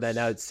accounted for it, that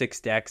now it's 6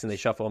 decks, and they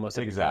shuffle almost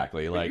every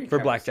exactly, like... For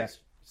blackjack.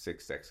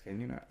 6 decks,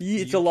 can you not?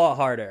 It's a lot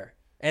harder.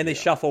 And they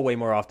shuffle way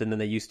more often than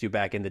they used to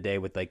back in the day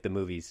with, like, the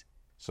movies.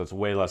 So it's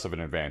way less of an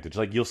advantage.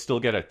 Like, you'll still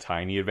get a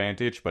tiny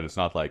advantage, but it's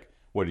not like...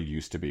 what it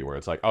used to be, where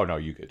it's like, oh no,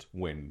 you could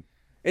win.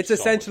 It's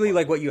essentially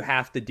like what you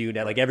have to do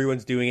now. Like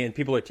everyone's doing it, and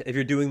people are. If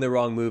you're doing the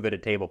wrong move at a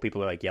table,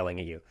 people are like yelling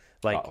at you.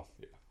 Like,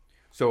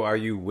 So, are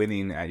you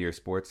winning at your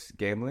sports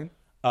gambling?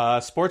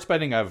 Sports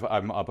betting,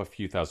 I'm up a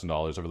few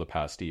 $1,000s over the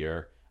past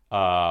year,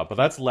 but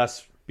that's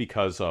less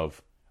because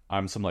of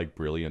I'm some like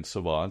brilliant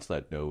savant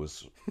that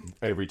knows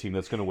every team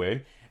that's going to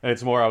win, and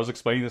it's more. I was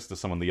explaining this to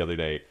someone the other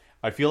day.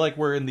 I feel like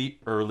we're in the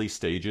early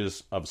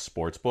stages of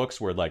sports books,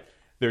 where like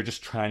they're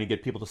just trying to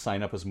get people to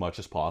sign up as much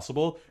as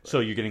possible. Right.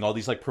 So you're getting all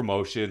these like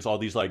promotions, all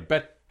these like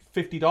bet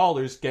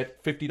 $50,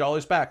 get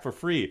 $50 back for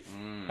free.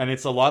 And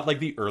it's a lot like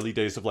the early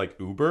days of like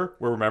Uber,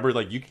 where remember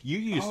like you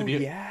used to be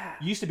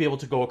you used to be able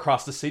to go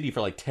across the city for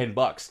like $10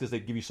 because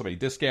they'd give you so many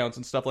discounts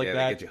and stuff like that.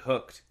 They get you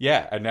hooked.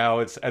 Yeah, and now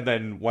and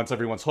then once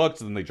everyone's hooked,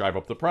 then they drive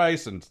up the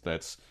price, and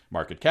that's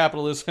market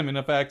capitalism in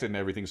effect, and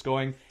everything's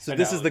going. So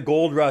this is the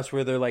gold rush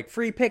where they're like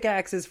free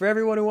pickaxes for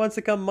everyone who wants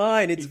to come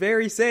mine. It's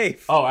very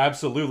safe. Oh,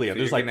 absolutely. So and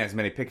there's you're like getting as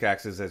many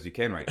pickaxes as you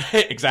can right now.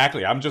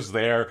 Exactly. I'm just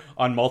there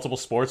on multiple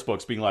sports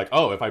books being like,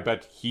 oh, if I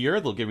bet here,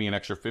 they'll give me an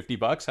extra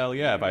 $50. Hell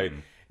yeah.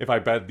 If I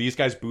bet these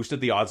guys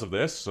boosted the odds of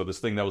this, so this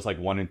thing that was like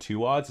 1 in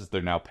 2 odds, is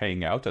they're now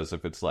paying out as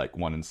if it's like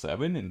 1 in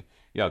 7, and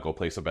yeah, I'll go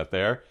place a bet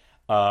there.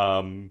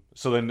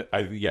 So then,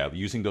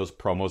 using those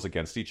promos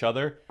against each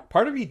other.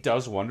 Part of me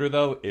does wonder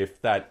though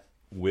if that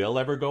will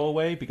ever go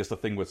away, because the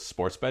thing with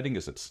sports betting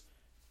is it's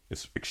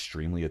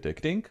extremely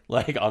addicting.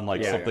 Like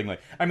unlike something like,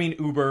 I mean,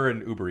 Uber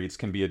and Uber Eats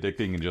can be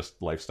addicting in just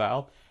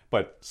lifestyle,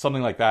 but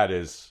something like that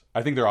is,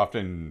 I think they're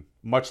often,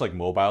 much like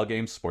mobile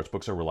games,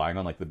 sportsbooks are relying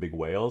on like the big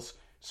whales.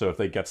 So if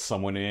they get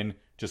someone in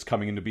just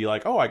coming in to be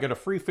like, oh, I get a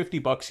free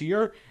 $50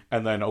 here,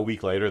 and then a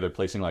week later they're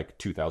placing like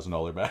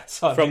 $2,000 bets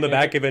from the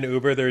back of an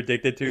Uber they're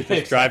addicted to,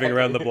 just driving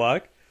around the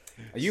block.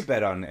 You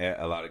bet on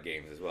a lot of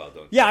games as well,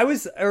 don't you? Yeah, I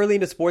was early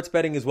into sports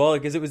betting as well,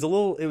 because it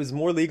was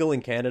more legal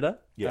in Canada.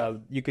 Yeah,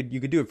 you could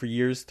do it for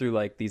years through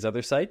like these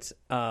other sites.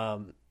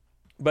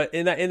 But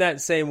in that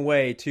same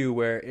way too,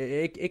 where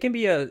it can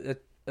be a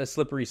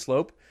slippery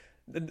slope.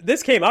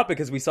 This came up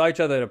because we saw each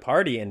other at a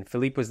party, and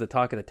Filipe was the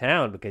talk of the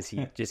town because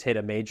he just hit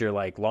a major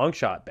like long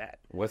shot bet.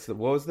 What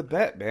was the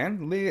bet,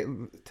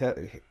 man?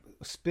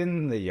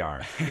 Spin the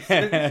yarn.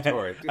 Spin the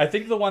story. I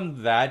think the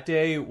one that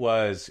day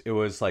was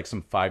like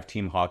some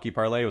 5-team hockey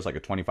parlay. It was like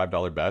a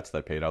 $25 bet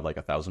that paid out like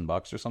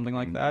 $1,000 or something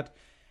like that.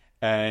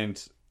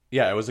 And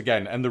yeah, it was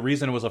again. And the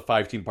reason it was a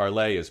 5-team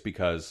parlay is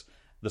because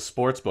the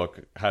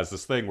sportsbook has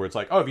this thing where it's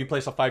like, oh, if you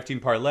place a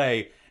 5-team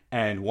parlay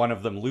and one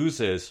of them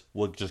loses,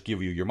 we'll just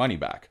give you your money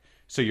back.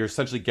 So you're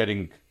essentially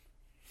getting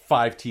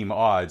 5-team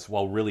odds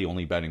while really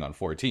only betting on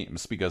 4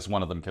 teams, because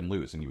one of them can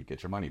lose and you would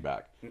get your money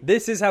back.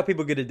 This is how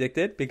people get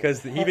addicted,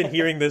 because even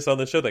hearing this on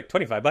the show, like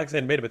 $25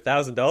 and made up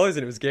 $1,000 and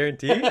it was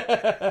guaranteed.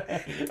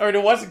 I mean,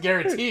 it wasn't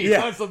guaranteed.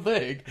 Yeah. That's the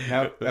thing.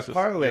 Now, a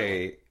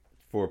parlay,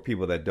 for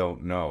people that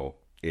don't know,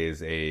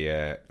 is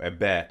a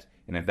bet,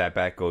 and if that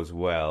bet goes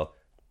well,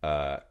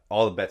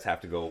 all the bets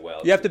have to go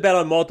well. You have to bet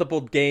on multiple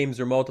games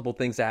or multiple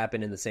things to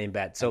happen in the same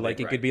bet. So, like,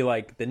 it could be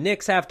like the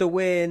Knicks have to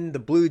win, the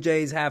Blue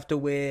Jays have to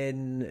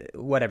win,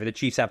 whatever. The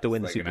Chiefs have to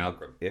win the Super Bowl.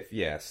 If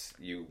yes,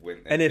 you win.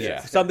 And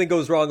if something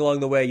goes wrong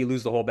along the way, you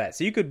lose the whole bet.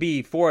 So you could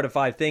be 4 out of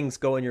 5 things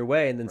going your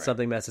way, and then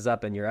something messes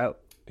up and you're out.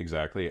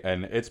 Exactly.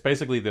 And it's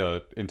basically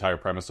the entire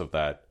premise of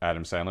that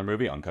Adam Sandler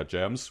movie, Uncut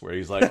Gems, where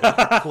he's like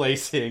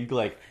placing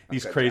like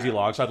these crazy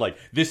long shots, like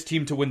this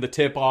team to win the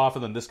tip off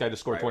and then this guy to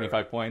score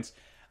 25 points.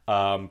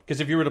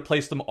 Because if you were to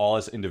place them all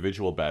as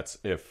individual bets,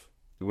 you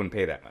wouldn't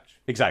pay that much.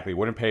 Exactly,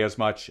 wouldn't pay as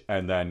much.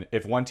 And then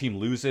if one team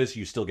loses,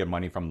 you still get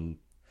money from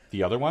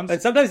the other ones.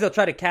 And sometimes they'll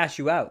try to cash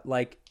you out.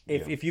 Like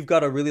if you've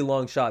got a really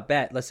long shot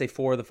bet, let's say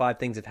 4 of the 5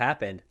 things have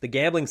happened, the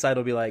gambling side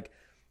will be like,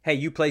 hey,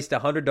 you placed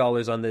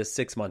 $100 on this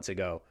 6 months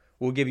ago.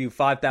 We'll give you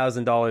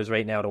 $5,000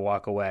 right now to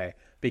walk away,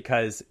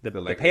 because the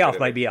payoff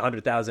might be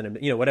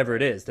 $100,000, whatever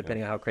it is,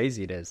 depending on how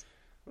crazy it is.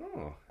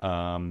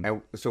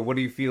 Oh. So what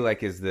do you feel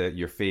like is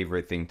your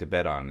favorite thing to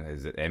bet on?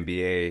 Is it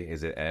NBA?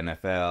 Is it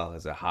NFL?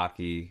 Is it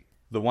hockey?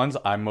 The ones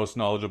I'm most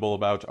knowledgeable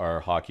about are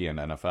hockey and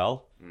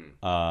NFL.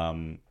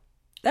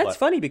 That's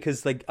funny,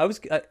 because like I was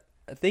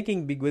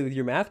thinking with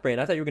your math brain,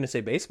 I thought you were going to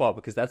say baseball,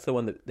 because that's the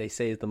one that they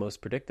say is the most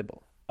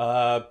predictable.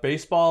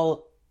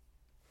 Baseball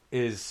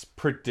is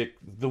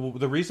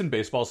the reason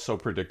baseball is so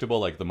predictable,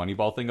 like the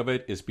Moneyball thing of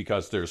it, is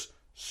because there's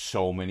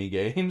so many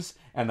games,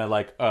 and then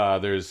like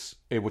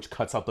which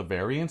cuts out the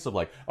variance of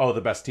like, oh, the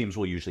best teams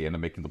will usually end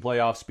up making the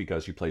playoffs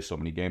because you play so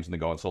many games and they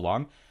go on so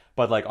long.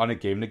 But like on a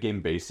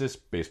game-to-game basis,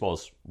 baseball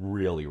is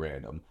really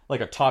random.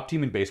 Like a top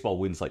team in baseball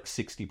wins like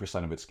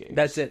 60% of its games.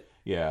 That's it.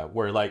 Yeah,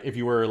 where like if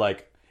you won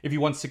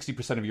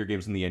 60% of your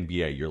games in the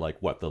NBA, you're like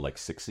what, the like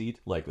 6th seed,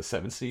 like the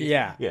 7th seed.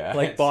 Yeah.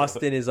 Like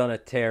Boston is on a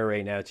tear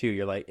right now too.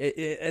 You're like,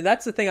 and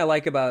that's the thing I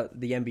like about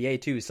the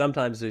NBA too.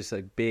 Sometimes there's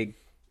a big.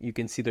 You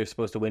can see they're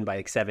supposed to win by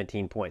like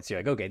 17 points. You're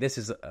like, okay, this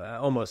is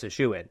almost a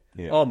shoo-in.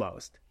 Yeah.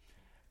 Almost.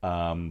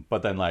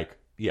 But then, like,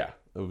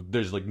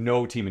 there's like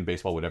no team in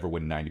baseball would ever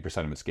win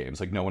 90% of its games.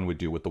 Like, no one would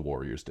do what the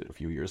Warriors did a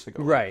few years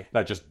ago. Right.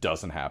 That just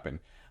doesn't happen.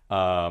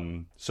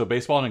 So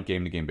baseball on a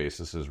game-to-game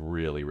basis is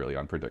really, really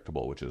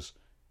unpredictable, which is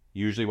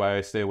usually why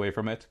I stay away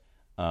from it.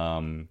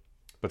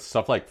 But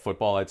stuff like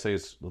football, I'd say,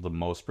 is the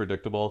most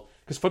predictable.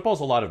 Because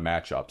football's a lot of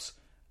matchups.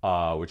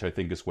 Which I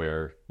think is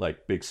where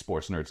like big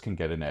sports nerds can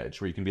get an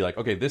edge, where you can be like,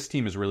 okay, this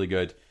team is really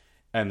good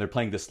and they're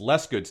playing this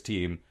less good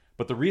team,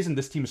 but the reason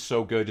this team's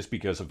so good is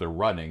because of their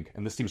running,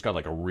 and this team's got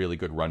like a really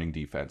good running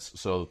defense,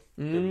 so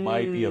there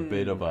might be a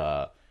bit of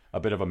a a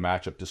bit of a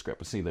matchup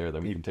discrepancy there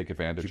that we can take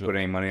advantage Did you of. put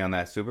any money on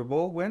that Super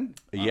Bowl win?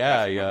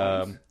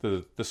 Yeah.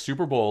 The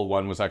Super Bowl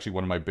one was actually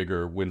one of my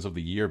bigger wins of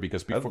the year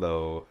because before.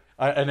 Hello.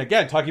 And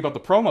again, talking about the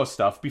promo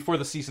stuff, before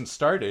the season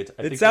started...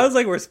 It sounds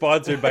like we're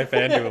sponsored by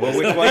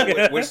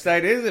FanDuel. Which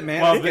site is it,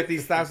 man? Let's get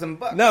these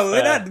 $1,000. No,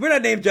 we're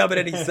not name jumping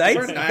any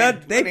sites.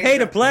 They pay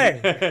to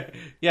play.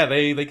 Yeah,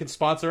 they can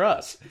sponsor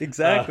us.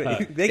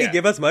 Exactly. They can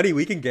give us money.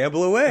 We can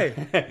gamble away.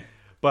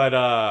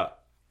 But,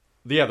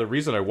 the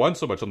reason I won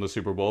so much on the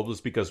Super Bowl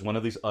was because one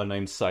of these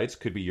unnamed sites,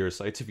 could be your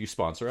sites if you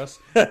sponsor us,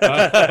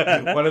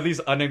 one of these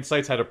unnamed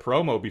sites had a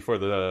promo before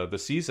the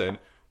season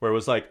where it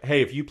was like,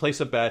 hey, if you place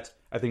a bet,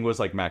 I think it was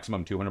like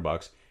maximum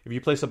 $200. If you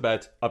place a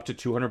bet up to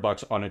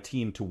 $200 on a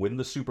team to win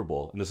the Super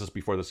Bowl, and this is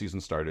before the season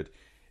started,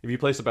 if you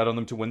place a bet on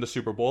them to win the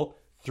Super Bowl,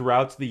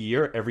 throughout the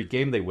year, every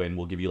game they win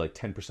will give you like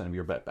 10% of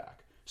your bet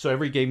back. So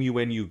every game you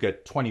win, you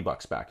get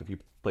 $20 back if you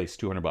place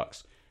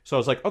 $200. So I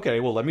was like, okay,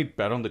 well, let me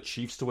bet on the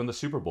Chiefs to win the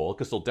Super Bowl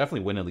because they'll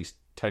definitely win at least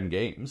 10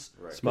 games.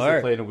 Right. Smart.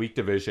 They play in a weak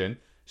division.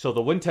 So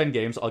they'll win 10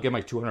 games. I'll get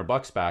my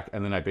 $200 back,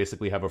 and then I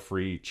basically have a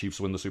free Chiefs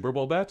win the Super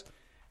Bowl bet.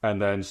 And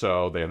then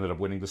so they ended up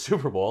winning the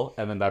Super Bowl,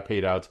 and then that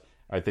paid out,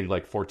 I think,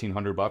 like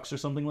 $1,400 or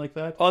something like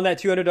that. On that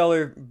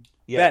 $200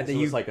 bet that it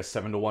was like a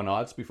 7-to-1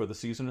 odds before the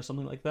season or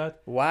something like that.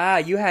 Wow,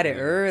 you had it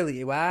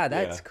early. Wow,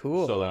 that's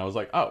cool. So then I was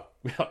like, oh,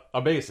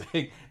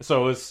 amazing.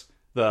 So it was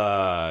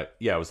it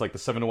was like the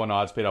 7-to-1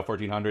 odds paid out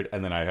 $1,400,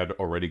 and then I had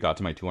already got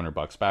to my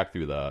 $200 back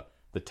through the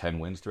 10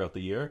 wins throughout the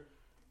year.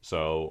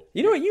 So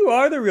you know what? You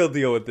are the real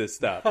deal with this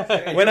stuff.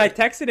 When I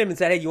texted him and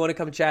said, "Hey, you want to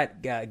come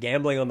chat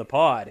gambling on the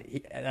pod?"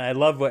 And I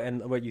love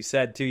what you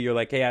said too. You're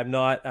like, "Hey, I'm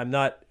not."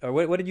 Or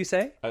what did you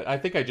say? I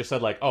think I just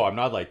said like, "Oh, I'm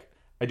not like."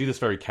 I do this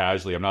very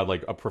casually. I'm not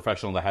like a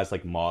professional that has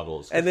like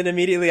models. And then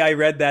immediately I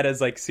read that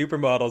as like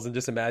supermodels and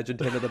just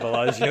imagined him at the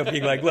Bellagio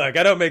being like, "Look,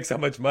 I don't make so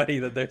much money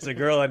that there's a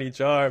girl on each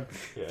arm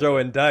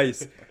throwing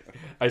dice."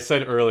 I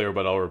said earlier,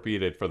 but I'll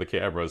repeat it for the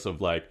cameras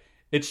of like.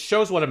 It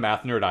shows what a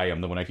math nerd I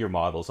am. That when I hear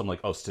models, I'm like,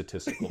 oh,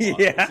 statistical models.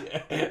 Yeah.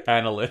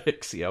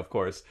 Analytics, yeah, of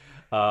course.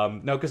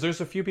 No, because there's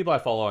a few people I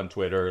follow on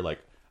Twitter. Like,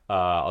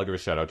 I'll give a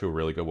shout out to a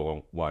really good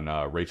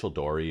one, Rachel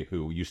Dory,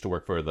 who used to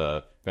work for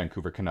the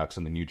Vancouver Canucks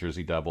and the New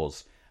Jersey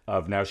Devils.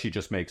 Now she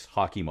just makes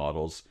hockey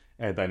models.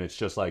 And then it's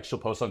just like, she'll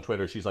post on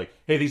Twitter, she's like,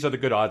 hey, these are the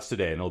good odds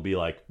today. And it'll be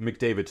like,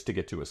 McDavid's to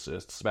get 2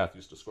 assists,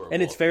 Matthews to score a goal.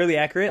 And it's fairly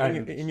accurate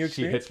in your experience?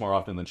 She hits more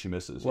often than she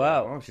misses.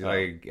 Wow. Oh, she's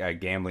like a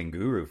gambling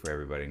guru for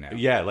everybody now.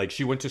 Yeah, like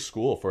she went to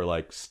school for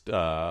like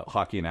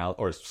hockey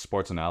or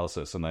sports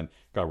analysis and then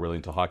got really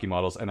into hockey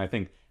models. And I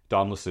think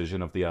Dom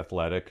Lucian of The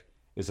Athletic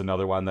is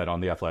another one that on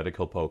The Athletic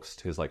he'll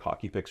post his like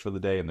hockey picks for the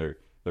day, and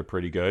they're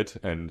pretty good.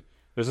 And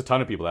there's a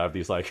ton of people that have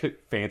these like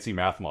fancy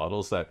math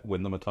models that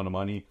win them a ton of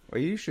money.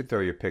 Well, you should throw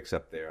your picks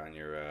up there on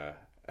your...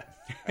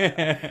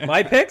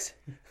 My picks?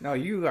 No,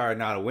 you are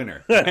not a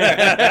winner. In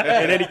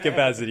any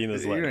capacity in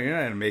this life.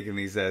 You're not making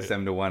these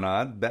 7-to-1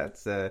 odd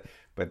bets,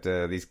 but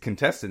these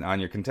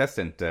on your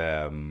contestant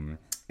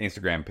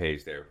Instagram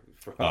page there.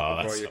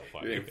 That's so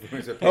funny.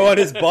 On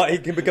his he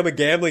can become a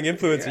gambling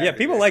influencer. Yeah,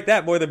 people like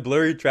that more than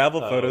blurry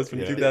travel photos from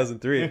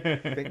 2003.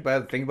 Think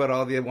about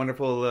all the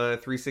wonderful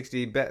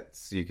 360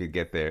 bets you could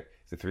get there.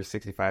 Is it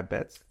 365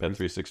 bets? Bet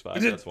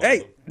 365. That's one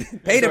Hey,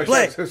 pay to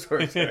play.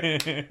 Sorry.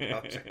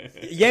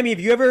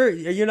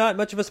 Yami, you're not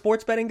much of a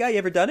sports betting guy? You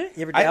ever done it?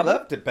 You ever I dabbled?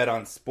 love to bet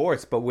on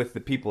sports, but with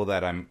the people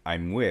that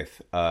I'm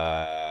with,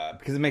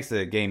 because it makes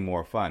the game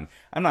more fun.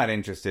 I'm not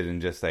interested in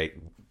just like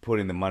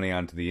putting the money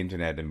onto the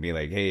internet and be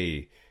like,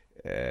 hey,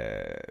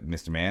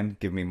 Mr. Man,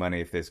 give me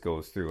money if this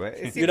goes through.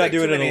 You're not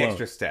doing too it many alone.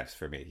 Extra steps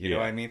for me. You know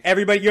what I mean?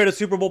 You're at a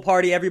Super Bowl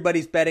party.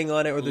 Everybody's betting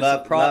on it, or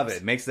there's props. Love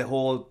it. Makes the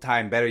whole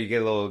time better. You get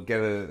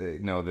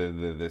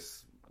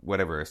this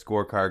whatever a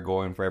scorecard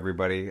going for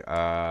everybody.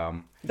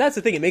 That's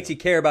the thing. It makes you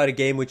care about a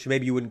game which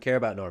maybe you wouldn't care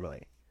about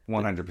normally.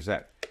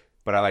 100%.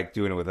 But I like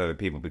doing it with other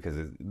people because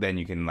then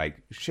you can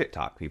like shit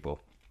talk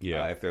people.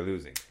 Yeah, if they're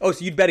losing. Oh,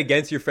 so you'd bet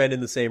against your friend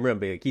in the same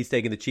room. Like he's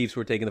taking the Chiefs,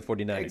 we're taking the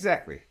 49ers.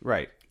 Exactly.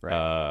 Right.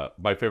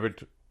 My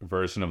favorite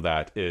version of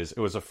that is it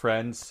was a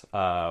friend's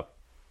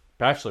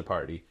bachelor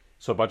party.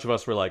 So a bunch of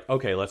us were like,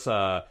 okay, let's.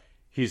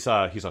 He's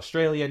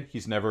Australian.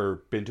 He's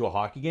never been to a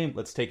hockey game.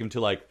 Let's take him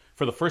to like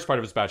for the first part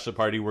of his bachelor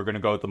party. We're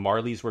gonna go. The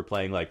Marlies were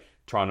playing like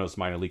Toronto's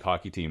minor league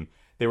hockey team.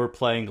 They were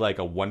playing like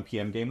a 1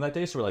 p.m. game that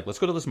day. So we're like, let's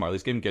go to this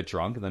Marlies game, get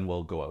drunk, and then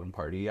we'll go out and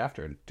party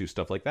after and do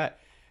stuff like that.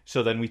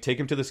 So then we take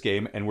him to this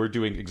game, and we're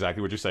doing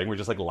exactly what you're saying. We're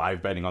just like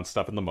live betting on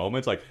stuff in the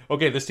moment. It's like,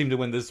 okay, this team to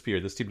win this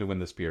period, this team to win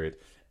this period.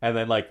 And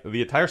then like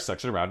the entire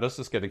section around us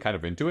is getting kind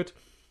of into it.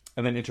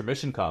 And then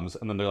intermission comes,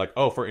 and then they're like,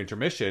 oh, for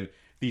intermission,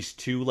 these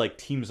two like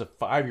teams of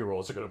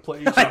 5-year-olds are going to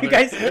play each other. You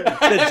guys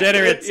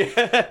degenerates.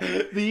 Yeah.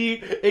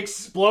 The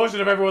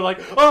explosion of everyone like,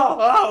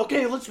 oh,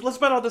 okay, let's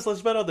bet on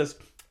this.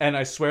 And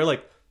I swear,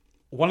 like,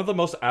 one of the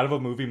most out of a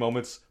movie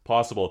moments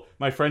possible,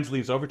 my friend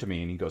leans over to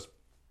me, and he goes,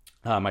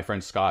 my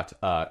friend Scott,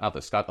 not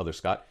the Scott, other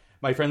Scott.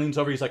 My friend leans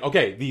over. He's like,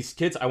 okay, these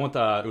kids, I want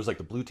it was like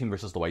the blue team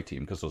versus the white team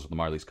because those are the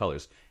Marlies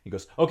colors. He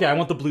goes, okay, I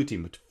want the blue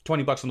team,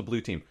 $20 on the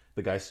blue team.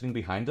 The guy sitting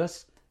behind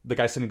us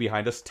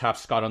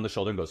taps Scott on the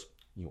shoulder and goes,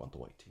 You want the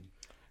white team.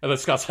 And then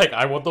Scott's like,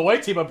 I want the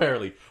white team,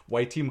 apparently.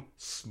 White team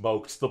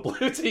smokes the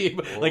blue team.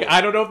 Whoa. Like,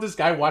 I don't know if this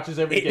guy watches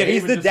every game.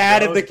 He's the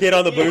dad of the kid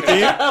on the blue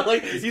team.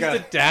 Like, he's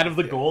the dad of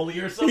the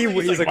goalie or something.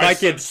 He's like, my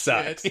kid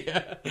sucks.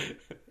 Yeah.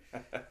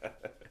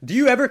 Do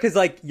you ever, because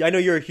like, I know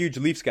you're a huge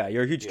Leafs guy.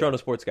 You're a huge Toronto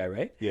sports guy,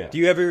 right? Yeah. Do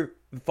you ever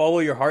follow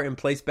your heart and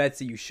place bets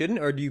that you shouldn't?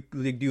 Or do you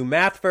do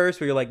math first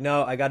where you're like,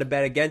 no, I got to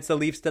bet against the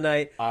Leafs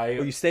tonight? Or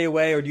you stay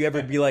away? Or do you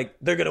ever be like,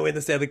 they're going to win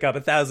the Stanley Cup,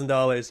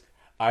 $1,000?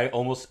 I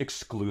almost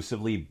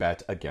exclusively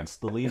bet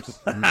against the Leafs,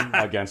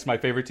 against my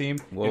favorite team.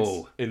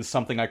 Whoa. In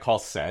something I call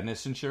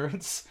sadness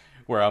insurance,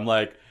 where I'm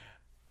like,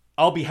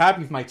 I'll be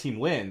happy if my team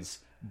wins,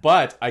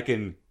 but I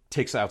can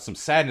take out some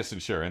sadness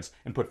insurance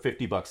and put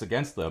 $50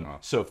 against them.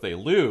 So if they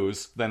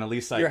lose, then at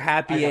least you're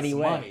happy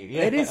anyway.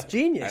 Yeah. It is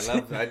genius.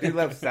 I do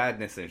love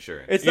sadness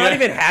insurance. It's not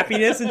even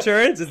happiness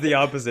insurance. It's the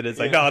opposite. It's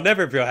like, no, I'll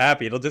never feel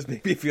happy. It'll just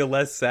make me feel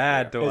less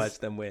sad to watch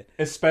them win.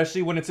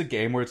 Especially when it's a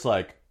game where it's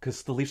like,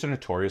 because the Leafs are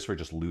notorious for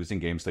just losing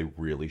games they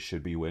really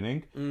should be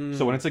winning.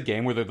 So when it's a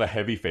game where they're the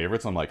heavy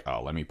favorites, I'm like,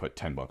 oh, let me put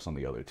 $10 on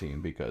the other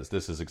team, because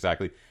this is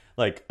exactly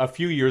like a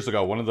few years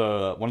ago. One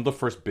of the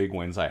first big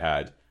wins I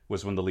had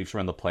was when the Leafs were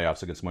in the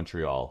playoffs against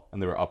Montreal,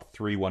 and they were up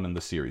 3-1 in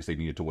the series. They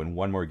needed to win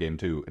one more game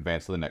to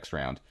advance to the next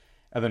round.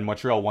 And then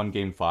Montreal won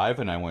Game 5,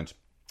 and I went,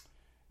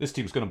 this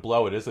team's going to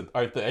blow it,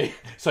 aren't they?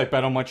 So I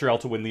bet on Montreal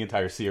to win the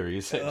entire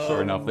series. And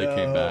sure enough, they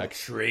came back.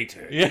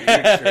 Traitor.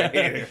 Yeah.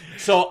 Traitor.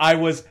 So I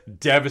was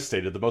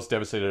devastated, the most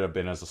devastated I've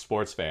been as a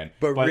sports fan.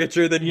 But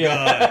richer than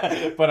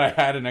God. But I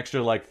had an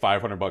extra like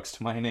 $500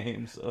 to my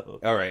name. So.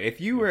 All right, if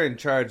you were in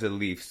charge of the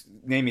Leafs,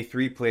 name me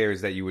 3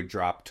 players that you would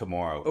drop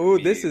tomorrow. Oh,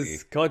 this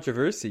is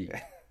controversy.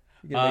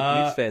 You can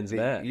make Leafs fans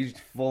mad. You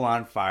just full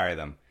on fire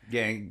them.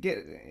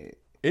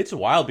 It's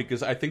wild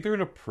because I think they're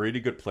in a pretty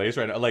good place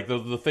right now. Like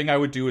the thing I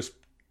would do is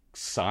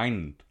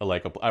sign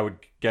I would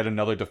get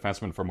another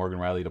defenseman for Morgan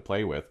Rielly to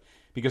play with,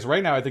 because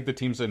right now I think the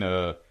team's in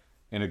a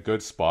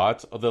good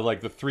spot.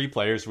 The 3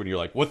 players, when you're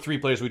like, what 3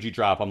 players would you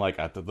drop? I'm like,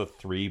 at the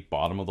 3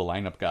 bottom of the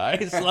lineup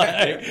guys,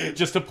 like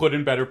just to put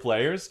in better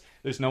players.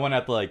 There's no one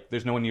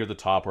there's no one near the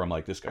top where I'm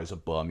like, this guy's a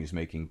bum, he's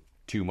making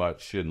too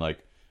much and like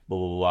blah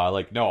blah blah.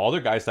 Like, no, all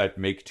the guys that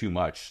make too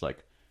much,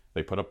 like,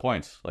 they put up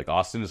points. Like,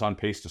 Austin is on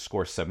pace to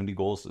score 70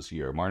 goals this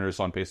year. Marner's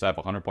on pace to have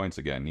 100 points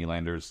again.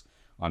 Nylander's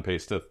on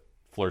pace to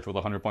flirt with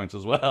 100 points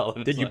as well.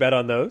 Did you bet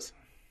on those?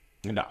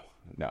 No,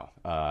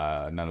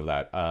 none of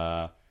that.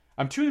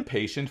 I'm too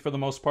impatient for the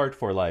most part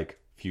for like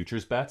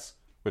futures bets,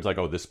 where it's like,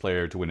 oh, this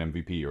player to win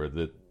MVP, or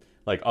the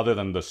like, other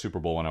than the Super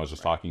Bowl one I was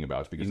just talking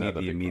about, because you need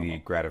the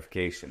immediate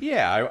gratification.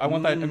 Yeah, I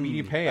want that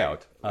immediate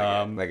payout,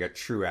 like a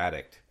true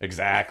addict.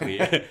 Exactly.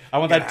 I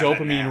want that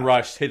dopamine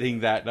rush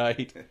hitting that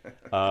night.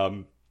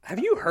 Have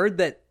you heard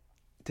that?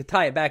 To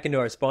tie it back into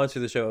our sponsor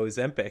of the show,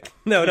 Ozempic.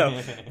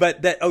 No.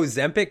 But that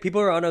Ozempic,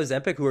 people who are on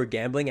Ozempic who are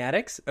gambling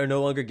addicts are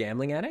no longer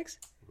gambling addicts.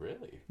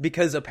 Really?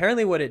 Because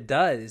apparently what it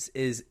does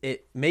is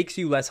it makes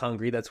you less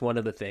hungry. That's one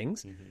of the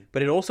things. Mm-hmm.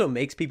 But it also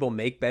makes people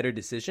make better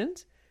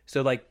decisions.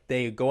 So like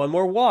they go on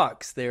more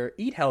walks, they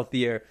eat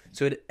healthier.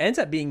 So it ends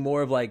up being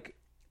more of like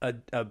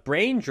a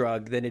brain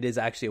drug than it is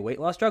actually a weight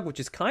loss drug, which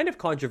is kind of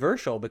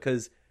controversial,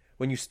 because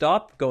when you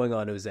stop going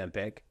on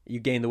Ozempic, you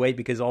gain the weight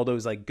because all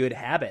those like good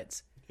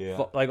habits.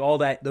 Yeah. Like all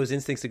those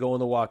instincts to go on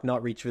the walk,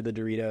 not reach for the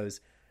Doritos,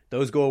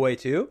 those go away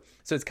too.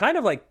 So it's kind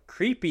of like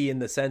creepy in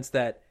the sense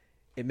that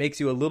it makes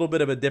you a little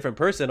bit of a different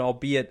person,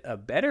 albeit a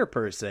better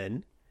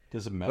person.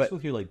 Does it mess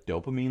with your like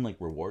dopamine, like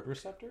reward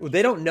receptors? Well,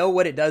 they don't know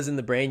what it does in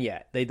the brain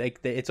yet.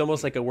 It's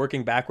almost like a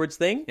working backwards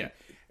thing. Yeah.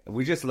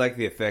 We just like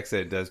the effects that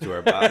it does to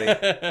our body.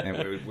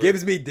 And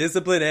gives me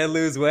discipline and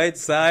lose weight.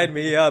 Sign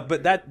me up.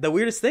 But the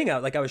weirdest thing, I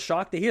was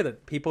shocked to hear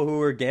that people who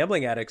are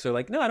gambling addicts are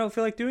like, no, I don't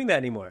feel like doing that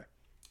anymore.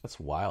 That's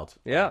wild.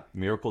 Yeah.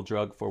 Miracle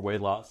drug for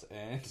weight loss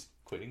and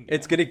quitting.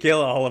 It's going to kill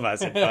all of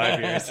us in 5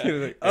 years.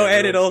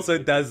 And it also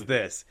does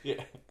this.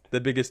 Yeah. The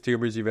biggest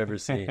tumors you've ever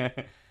seen.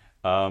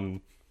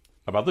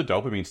 About the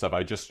dopamine stuff,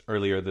 I just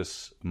earlier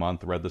this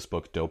month read this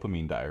book,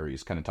 Dopamine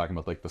Diaries, kind of talking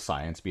about like the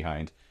science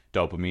behind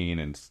dopamine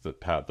and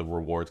the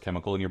rewards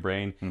chemical in your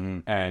brain. Mm-hmm.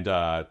 And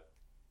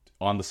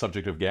on the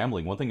subject of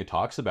gambling, one thing it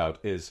talks about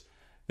is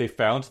they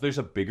found there's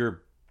a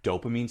bigger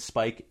dopamine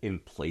spike in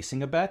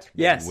placing a bet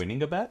than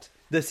winning a bet.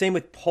 The same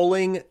with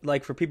pulling,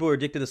 like for people who are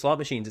addicted to slot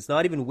machines, it's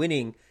not even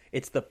winning,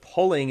 it's the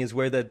pulling is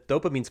where the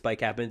dopamine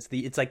spike happens.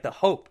 It's like the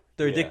hope.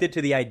 They're addicted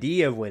to the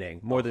idea of winning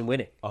more than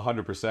winning.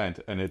 100%.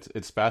 And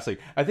it's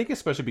fascinating. I think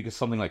especially because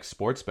something like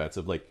sports bets,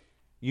 of like,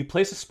 you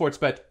place a sports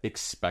bet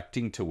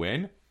expecting to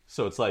win.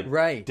 So it's like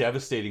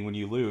devastating when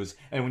you lose.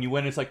 And when you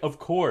win, it's like, of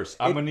course,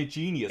 I'm a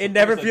genius. It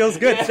never feels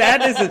good.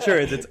 Sadness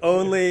insurance. It's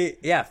only,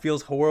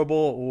 feels horrible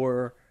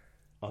or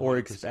 100%.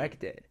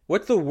 Expected.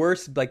 What's the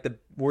worst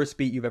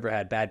beat you've ever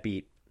had? Bad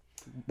beat.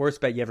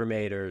 Worst bet you ever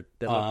made, or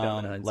that looked dumb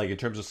in hindsight? Like in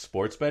terms of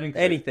sports betting?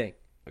 Anything.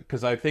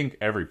 Because I think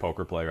every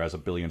poker player has a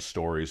billion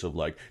stories of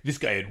like, this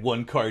guy had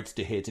 1 cards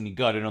to hit and he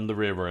got it on the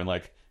river, and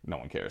like, no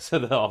one cares.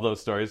 All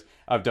those stories.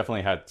 I've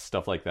definitely had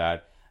stuff like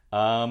that.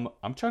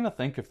 I'm trying to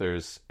think if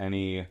there's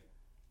any.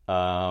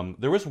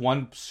 There was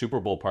one Super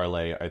Bowl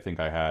parlay I think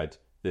I had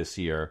this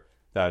year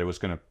that it was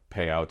going to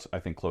pay out, I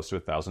think, close to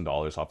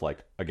 $1,000 off, like,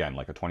 again,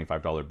 like a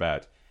 $25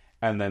 bet.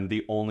 And then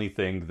the only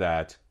thing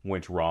that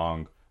went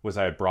wrong was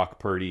I had Brock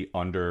Purdy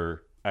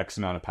under X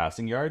amount of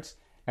passing yards.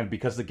 And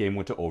because the game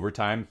went to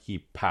overtime, he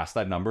passed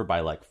that number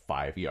by like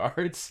 5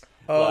 yards.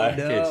 Oh, like,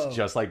 no. It's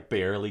just like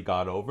barely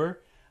got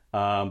over.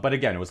 But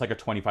again, it was like a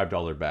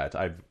 $25 bet.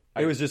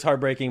 It was just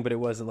heartbreaking, but it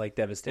wasn't like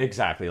devastating.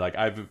 Exactly. Like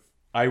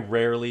I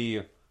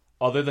rarely,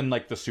 other than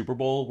like the Super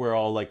Bowl where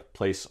I'll like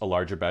place a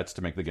larger bets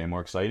to make the game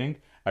more exciting,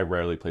 I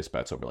rarely place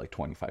bets over like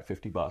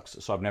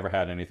 $25-$50. So I've never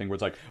had anything where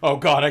it's like, oh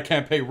God, I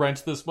can't pay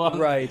rent this month.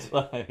 Right.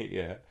 Like,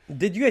 yeah.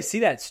 Did you guys see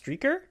that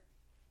streaker?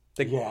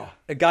 Yeah.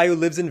 A guy who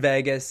lives in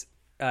Vegas.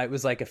 It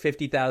was like a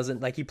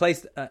 50,000. Like he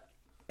placed a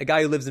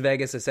guy who lives in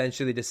Vegas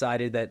essentially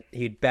decided that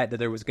he'd bet that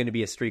there was going to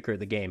be a streaker of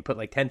the game. Put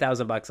like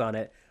 $10,000 on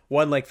it.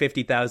 Won like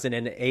 50,000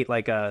 and ate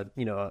like a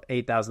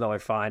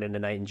 $8,000 fine and a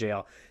night in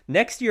jail.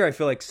 Next year, I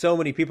feel like so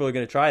many people are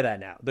going to try that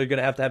now. They're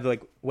going to have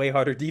like way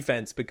harder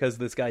defense because of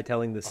this guy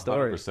telling this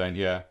story. 100%,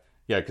 yeah,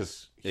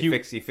 because he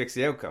fixed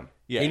the outcome.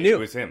 Yeah, he knew it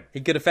was him. He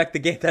could affect the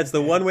game. That's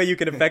the one way you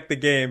can affect the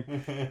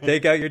game.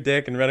 Take out your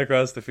dick and run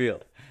across the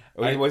field.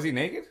 Was he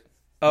naked?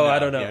 Oh, No, I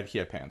don't know. He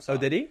had pants. Oh,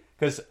 did he?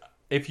 Because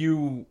if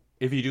you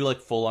do like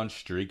full on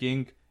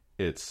streaking,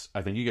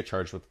 I think you get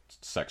charged with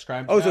sex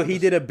crimes. Oh, now. so he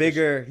did a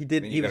bigger.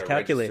 Then He you was gotta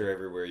calculating. register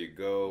everywhere you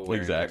go. Where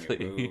Exactly.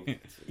 you move.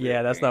 It's a Yeah,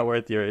 real that's pain. not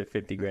worth your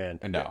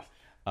 $50,000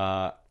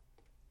 No.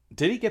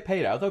 Did he get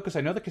paid out though? Because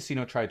I know the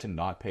casino tried to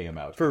not pay him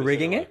out for because they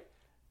rigging were it. like-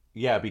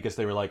 yeah, because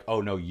they were like,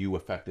 "Oh no, you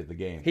affected the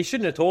game." He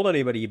shouldn't have told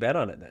anybody he bet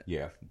on it then.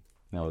 Yeah.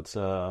 No, it's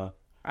I'm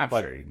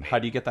but sure he made how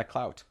do you get that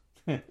clout?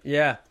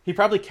 Yeah, He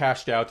probably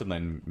cashed out and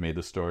then made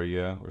the story,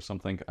 or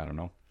something. I don't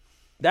know.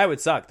 that would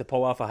suck to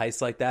pull off a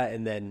heist like that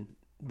and then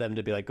them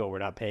to be like, "Oh, we're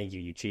not paying you.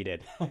 You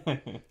cheated." Well,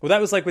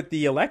 that was like with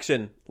the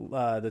election,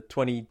 the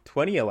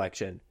 2020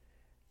 election.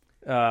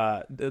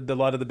 A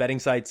lot of the betting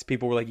sites,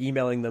 people were like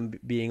emailing them,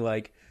 being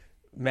like,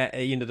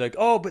 like,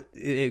 "Oh, but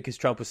because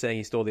Trump was saying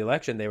he stole the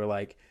election," they were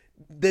like,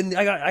 "Then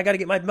I got to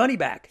get my money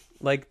back."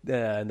 Like,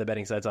 and the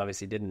betting sites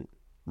obviously didn't.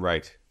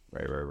 Right.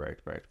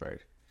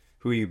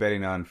 Who are you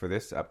betting on for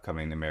this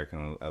upcoming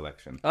American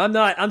election? I'm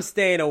not. I'm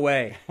staying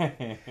away.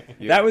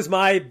 That was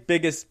my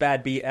biggest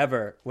bad beat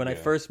ever when I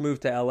first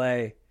moved to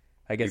LA.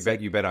 I guess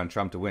You bet on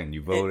Trump to win.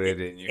 You voted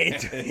and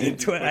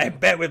you. I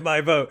bet with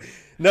my vote.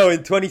 No, in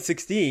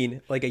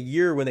 2016, like a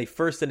year when they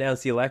first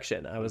announced the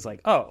election, I was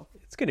like, "Oh,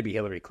 it's going to be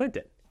Hillary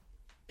Clinton."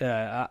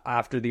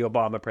 After the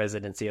Obama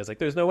presidency, I was like,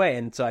 "There's no way,"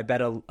 and so I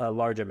bet a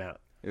large amount.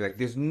 You're like,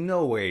 there's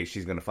no way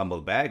she's going to fumble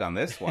the bag on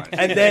this one.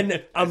 And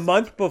then a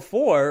month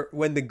before,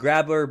 when the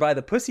grab her by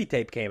the pussy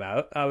tape came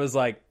out, I was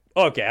like,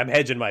 "Okay, I'm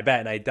hedging my bet,"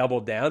 and I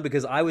doubled down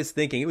because I was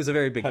thinking it was a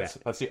very big bet.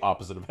 That's the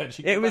opposite of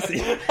hedging. It was,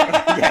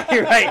 yeah,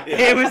 you're right.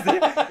 It was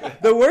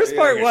the worst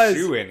part Like a was,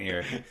 shoe in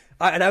here.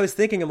 and I was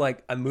thinking, I'm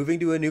like, I'm moving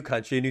to a new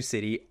country, a new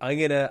city.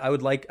 I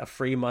would like a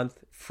free month,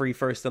 free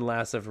first and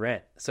last of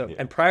rent. So,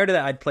 and prior to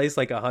that, I'd place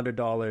like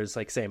 $100,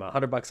 like say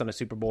 $100 on a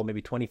Super Bowl,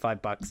 maybe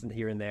 $25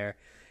 here and there.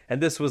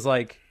 And this was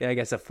like, I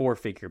guess, a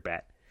 4-figure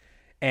bet.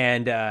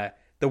 And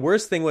the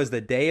worst thing was the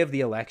day of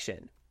the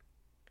election,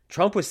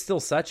 Trump was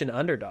still such an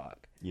underdog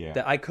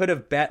that I could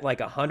have bet like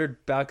 $100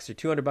 or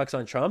 $200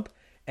 on Trump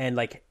and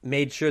like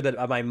made sure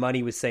that my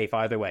money was safe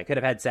either way. I could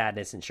have had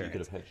sadness insurance. You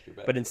could have hedged your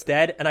bet. But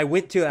instead, and I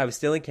was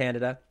still in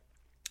Canada.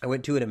 I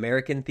went to an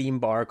American themed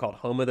bar called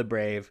Home of the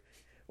Brave,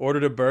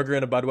 ordered a burger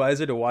and a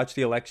Budweiser to watch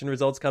the election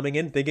results coming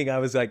in, thinking I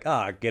was like,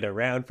 get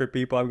around for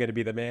people. I'm going to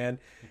be the man.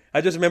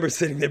 I just remember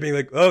sitting there being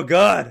like, "Oh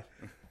God,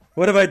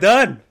 what have I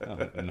done?"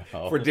 Oh,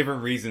 no. For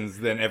different reasons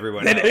than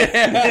everyone else.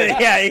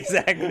 Yeah,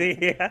 exactly.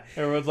 Yeah.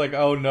 Everyone's like,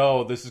 "Oh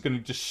no, this is going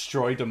to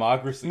destroy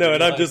democracy." No,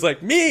 and I'm just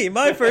like,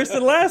 my first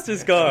and last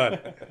is gone.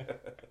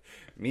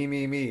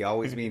 Me,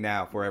 always me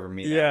now, forever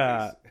me.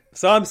 Yeah. Now,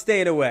 So I'm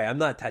staying away. I'm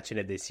not touching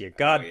it this year.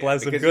 God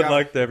bless him. because Good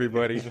luck to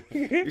everybody.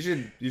 you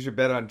should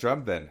bet on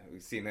Trump then.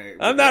 We've seen it.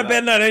 I'm not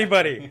betting on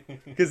anybody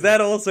because that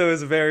also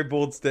is a very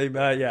bold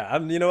statement.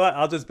 You know what?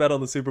 I'll just bet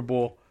on the Super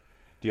Bowl.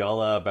 Do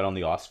y'all bet on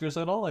the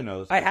Oscars at all? I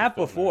know I have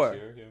film before,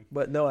 next year, yeah.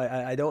 but no,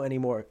 I don't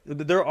anymore.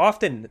 They're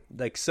often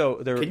like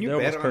so. They're Can you they're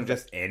bet almost on perfect.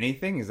 just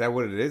anything? Is that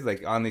what it is?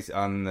 Like on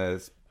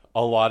the.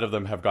 A lot of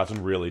them have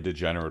gotten really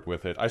degenerate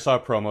with it. I saw a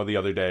promo the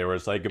other day where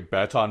it's like,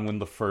 bet on when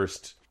the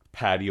first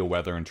patio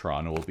weather in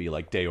Toronto will be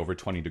like day over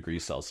 20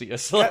 degrees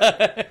Celsius.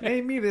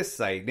 Name me this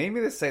site. Name me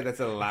this site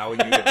that's allowing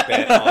you to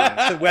bet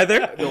on The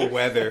weather? the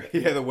weather.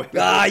 Yeah, the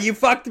weather. You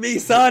fucked me,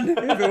 son. If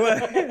it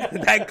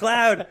was, that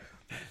cloud.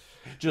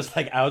 Just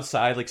like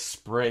outside, like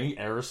spraying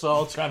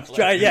aerosol. Trying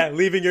to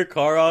Leaving your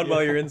car on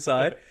while you're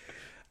inside.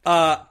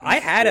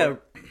 I had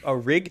a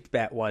rigged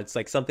bet once,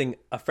 like something,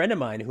 a friend of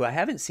mine who I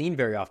haven't seen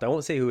very often. I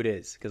won't say who it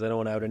is because I don't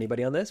want to out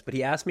anybody on this, but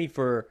he asked me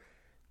for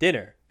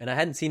dinner and I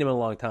hadn't seen him in a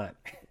long time.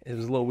 It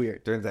was a little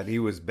weird. Turns out he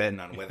was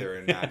betting on whether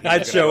or not he I'd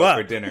was show gonna up.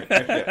 for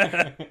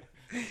dinner.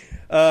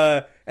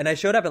 And I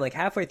showed up and like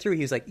halfway through,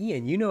 he was like,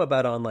 "Ian, you know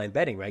about online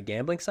betting, right?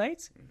 Gambling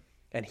sites?"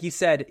 And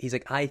he's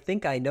like, "I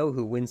think I know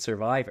who wins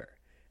Survivor."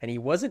 And he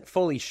wasn't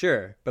fully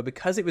sure, but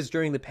because it was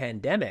during the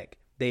pandemic,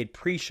 they'd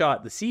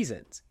pre-shot the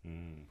seasons.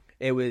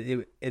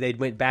 They'd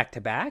went back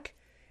to back,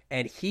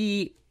 and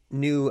he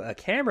knew a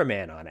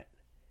cameraman on it.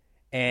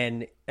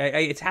 And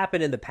it's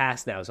happened in the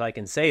past now, so I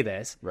can say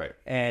this. Right.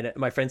 And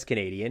my friend's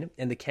Canadian,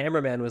 and the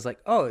cameraman was like,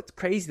 "Oh, it's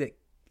crazy that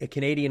a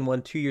Canadian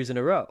won 2 years in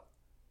a row,"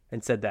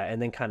 and said that,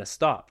 and then kind of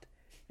stopped.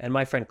 And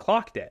my friend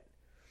clocked it.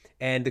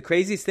 And the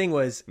craziest thing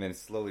was, and then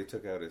slowly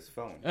took out his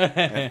phone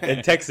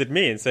and texted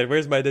me and said,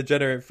 "Where's my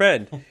degenerate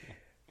friend?"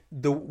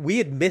 We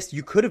had missed.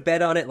 You could have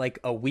bet on it like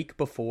a week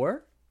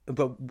before,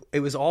 but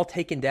it was all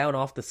taken down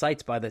off the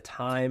sites by the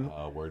time.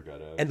 Word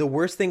got out. And the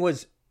worst thing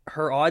was,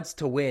 her odds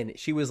to win,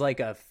 she was like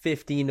a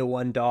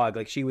 15-1 dog.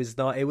 Like, she was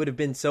not, it would have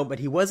been so, but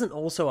he wasn't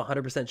also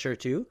 100% sure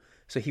too.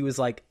 So he was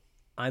like,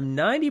 I'm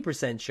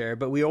 90% sure,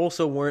 but we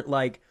also weren't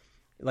like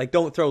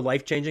don't throw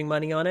life-changing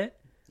money on it.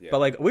 Yeah. But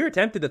like, we were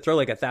tempted to throw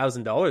like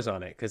 $1,000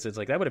 on it, because it's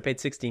like, that would have paid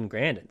 16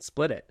 grand and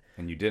split it.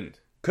 And you didn't.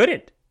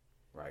 Couldn't.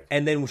 Right.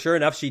 And then sure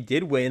enough, she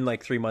did win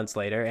like 3 months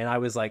later. And I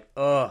was like,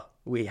 oh,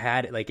 we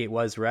had it. Like, it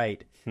was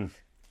right.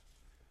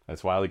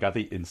 That's why we got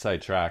the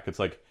inside track. It's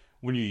like,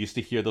 when you used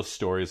to hear those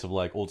stories of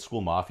like old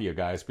school mafia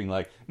guys being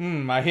like,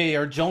 I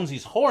hear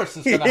Jonesy's horse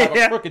is going to have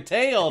a crooked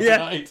tail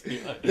tonight.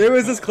 It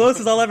was as close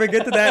as I'll ever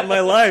get to that in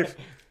my life.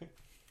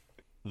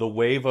 The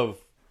wave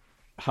of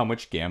how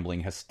much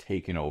gambling has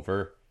taken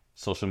over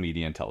social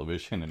media and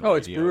television and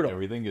it's brutal. And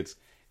everything.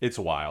 It's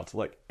wild.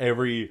 Like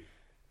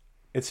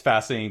it's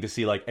fascinating to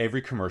see like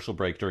every commercial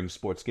break during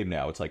sports game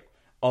now. It's like,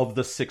 of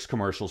the 6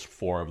 commercials,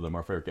 4 of them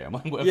are for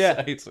gambling websites.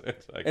 Yeah. It's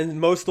like, and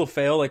most will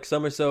fail. Like,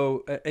 some are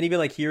so, and even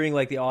like hearing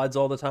like the odds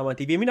all the time on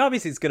TV. I mean,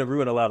 obviously it's going to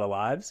ruin a lot of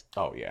lives.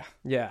 Oh yeah.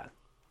 Yeah.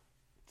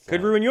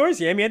 Could ruin yours.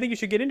 Yeah, I mean, I think you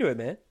should get into it,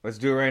 man. Let's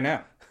do it right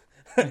now.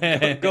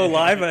 Go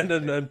live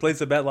and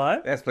place a bet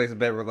live. Let's place a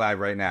bet live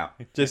right now.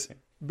 Just,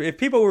 if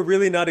people were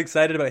really not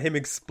excited about him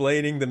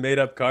explaining the made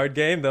up card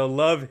game, they'll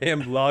love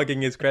him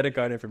logging his credit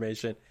card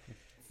information.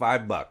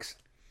 $5.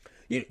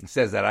 It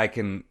says that I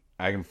can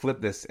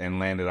flip this and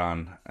land it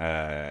on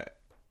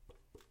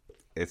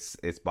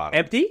its bottom.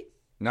 Empty?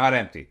 Not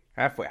empty.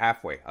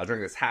 Halfway. I'll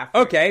drink this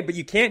halfway. Okay, but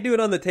you can't do it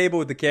on the table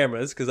with the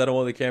cameras, because I don't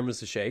want the cameras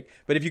to shake.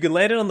 But if you can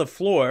land it on the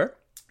floor,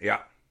 yeah,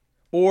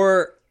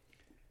 or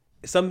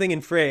something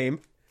in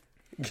frame,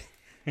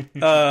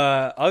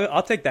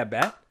 I'll take that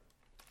bet.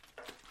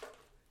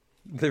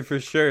 There for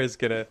sure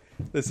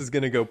this is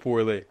gonna go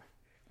poorly.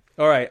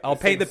 All right, I'll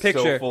paint the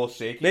picture. So full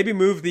shaky. Maybe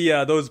move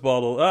the those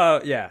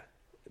bottles. Yeah,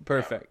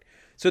 perfect. Yeah.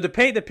 So to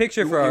paint the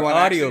picture for our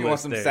audio listeners, you want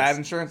some sad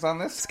insurance on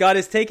this? Scott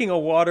is taking a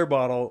water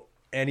bottle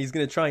and he's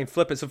going to try and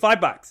flip it. So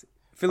 $5.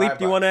 Filipe,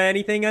 do you want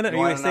anything on it?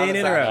 Are you saying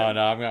it or out?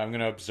 No, I'm going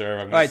to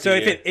observe. All right, so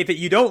if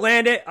you don't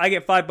land it, I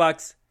get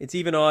 $5. It's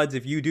even odds.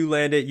 If you do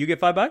land it, you get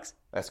 $5.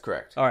 That's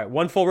correct. All right,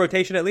 one full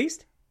rotation at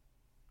least.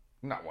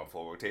 Not one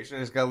full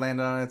rotation. It's got to land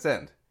it on its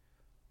end.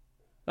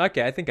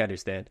 Okay, I think I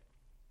understand.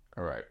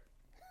 All right.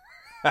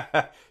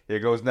 Here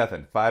goes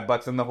nothing.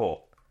 $5 in the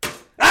hole.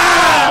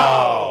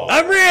 Oh!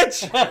 I'm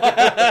rich!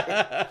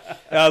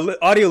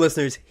 Audio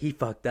listeners, he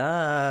fucked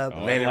up.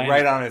 Landed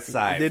right on its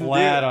side.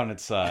 Flat on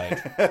its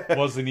side.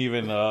 Wasn't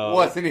even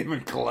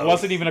close.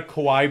 Wasn't even a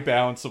Kawhi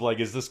bounce of like,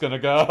 is this going to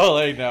go?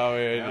 Like, no.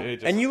 It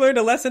just... And you learned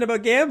a lesson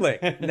about gambling.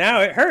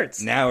 Now it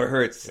hurts.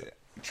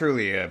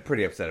 Truly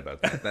pretty upset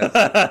about that.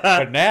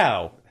 But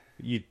now...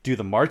 You do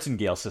the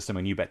martingale system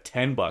and you bet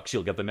 $10,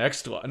 you'll get the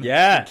next one.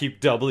 Yeah. You keep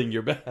doubling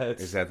your bets.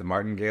 Is that the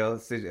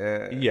martingale?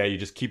 Yeah, you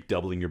just keep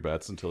doubling your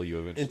bets until you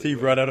eventually... Until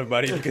you've run out of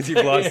money because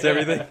you've lost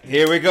everything.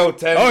 Here we go,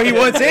 10. Oh, he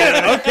wants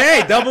in.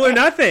 Okay, double or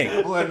nothing.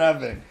 Double or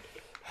nothing.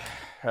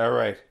 All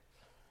right.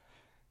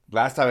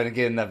 Last time I didn't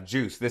get enough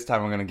juice. This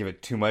time I'm going to give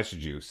it too much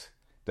juice.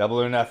 Double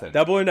or nothing.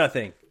 Double or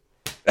nothing.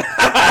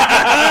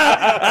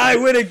 I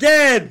win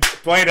again.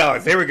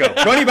 $20. Here we go.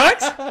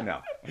 $20?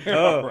 No.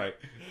 Oh. All right.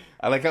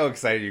 I like how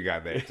excited you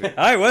got there, too.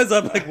 I was.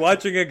 I'm like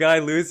watching a guy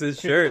lose his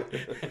shirt.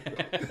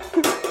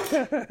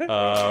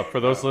 For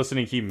those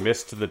listening, he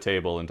missed the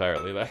table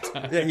entirely that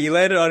time. Yeah, he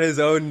landed on his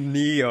own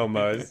knee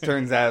almost.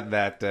 Turns out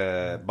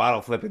that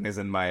bottle flipping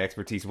isn't my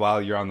expertise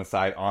while you're on the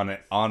side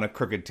on a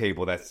crooked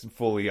table that's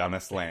fully on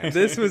a slant.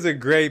 This was a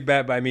great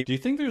bet by me. Do you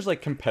think there's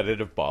like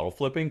competitive bottle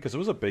flipping? Because it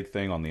was a big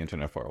thing on the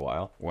internet for a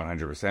while.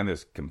 100%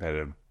 there's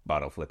competitive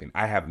bottle flipping.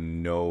 I have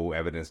no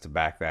evidence to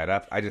back that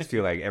up. I just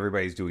feel like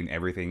everybody's doing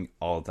everything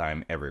all the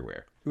time,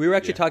 everywhere. We were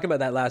actually talking about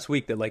that last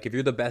week, that like if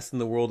you're the best in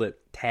the world at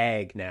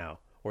tag now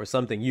or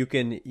something, you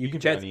can be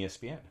on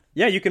ESPN.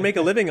 Yeah, you can make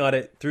a living on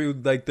it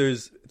through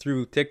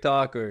through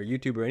TikTok or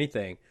YouTube or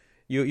anything.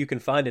 You can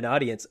find an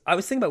audience. I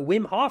was thinking about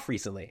Wim Hof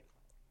recently.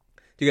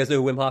 Do you guys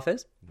know who Wim Hof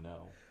is?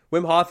 No.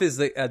 Wim Hof is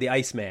the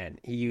Iceman.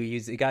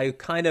 He's a guy who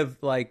kind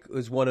of like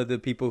was one of the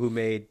people who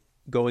made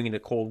going into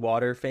cold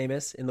water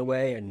famous in the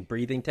way and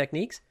breathing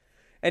techniques.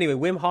 Anyway,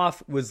 Wim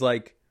Hof was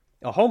like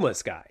a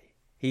homeless guy.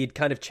 He'd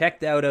kind of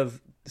checked out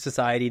of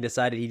society,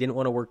 decided he didn't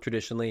want to work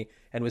traditionally,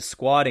 and was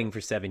squatting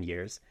for 7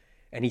 years.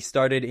 And he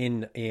started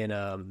in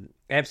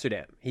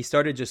Amsterdam. He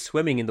started just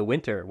swimming in the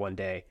winter one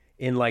day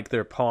in like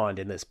their pond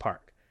in this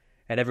park.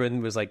 and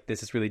everyone was like,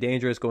 this is really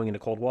dangerous going into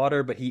cold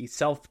water, but he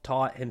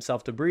self-taught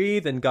himself to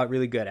breathe and got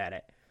really good at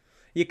it.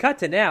 You cut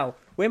to now,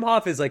 Wim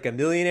Hof is like a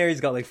millionaire.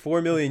 He's got like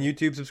 4 million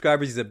YouTube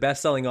subscribers. He's a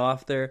best-selling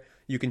author.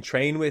 You can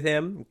train with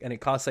him, and it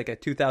costs like a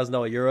 $2,000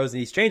 euros, and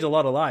he's changed a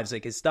lot of lives.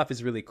 Like, his stuff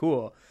is really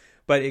cool.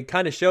 But it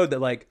kind of showed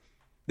that, like,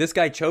 this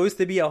guy chose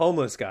to be a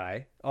homeless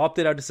guy,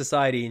 opted out of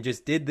society, and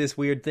just did this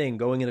weird thing,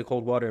 going into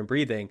cold water and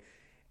breathing,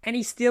 and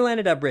he still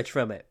ended up rich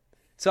from it.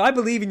 So I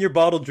believe in your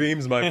bottled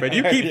dreams, my friend.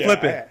 You keep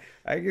flipping.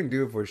 I can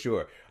do it for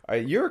sure.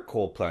 You're a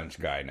cold plunge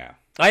guy now.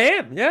 I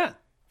am, yeah.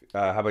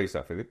 How about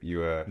yourself, Philip?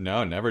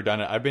 No, never done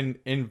it. I've been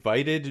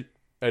invited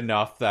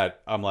enough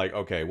that I'm like,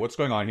 okay, what's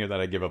going on here that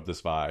I give up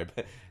this vibe?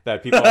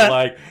 That people are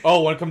like,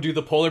 oh, want to come do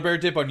the polar bear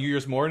dip on New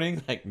Year's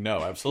morning? Like,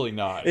 no, absolutely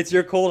not. It's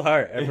your cold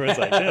heart. Everyone's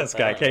like, this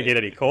guy can't get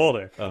any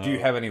colder. Do you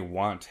have any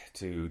want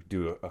to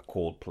do a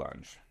cold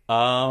plunge?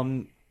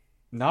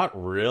 Not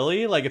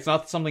really. Like, it's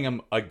not something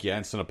I'm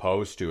against and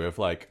opposed to. If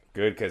like,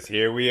 good, because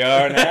here we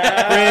are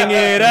now. Bring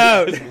it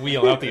out.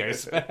 Wheel out the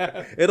ice.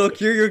 It'll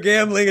cure your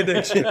gambling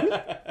addiction.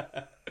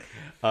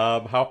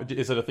 How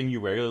is it a thing you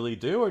regularly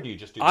do, or do you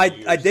just do?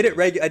 I did it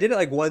I did it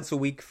like once a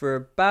week for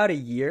about a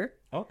year.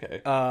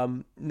 Okay.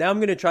 Now I'm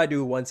gonna try to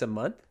do it once a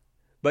month.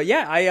 But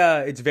yeah,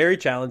 it's very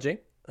challenging.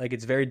 Like,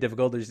 it's very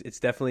difficult. It's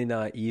definitely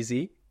not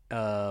easy.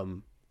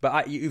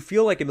 But you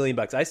feel like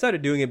 $1,000,000. I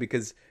started doing it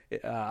because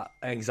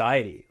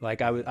anxiety.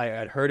 Like, I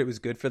had heard it was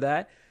good for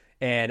that,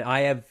 and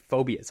I have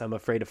phobias. I'm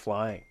afraid of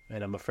flying,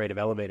 and I'm afraid of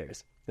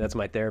elevators. That's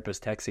my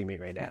therapist texting me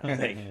right now.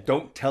 Like,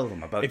 don't tell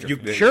them about if you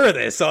cure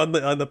this on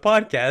the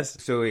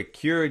podcast. So it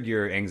cured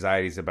your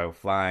anxieties about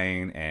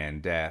flying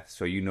and death,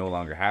 so you no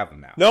longer have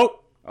them now. Nope.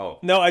 Oh.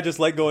 No, I just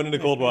like going into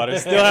cold water.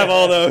 Still have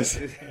all those.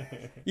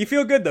 You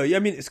feel good, though. I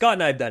mean, Scott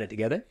and I have done it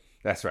together.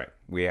 That's right.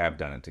 We have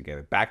done it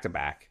together. Back to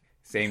back.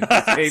 Same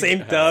tub.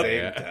 Same tub.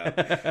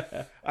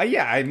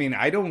 Yeah, I mean,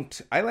 I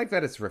like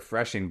that it's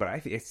refreshing, but I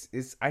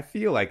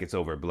feel like it's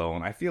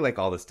overblown. I feel like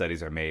all the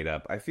studies are made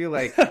up. I feel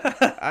like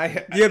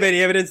Do you have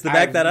any evidence to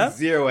back that up?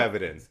 Zero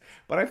evidence.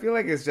 But I feel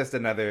like it's just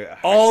another...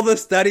 All the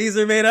studies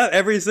are made up?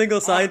 Every single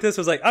scientist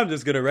was like, I'm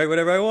just going to write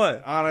whatever I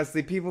want.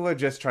 Honestly, people are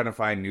just trying to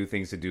find new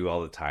things to do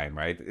all the time,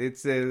 right?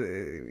 It's,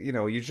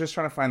 you're just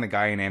trying to find the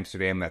guy in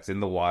Amsterdam that's in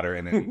the water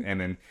and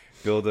then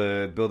build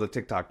a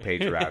TikTok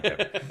page around him.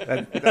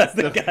 That's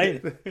the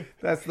guy.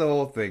 That's the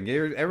whole thing.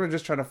 Everyone's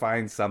just trying to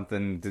find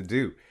something to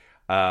do.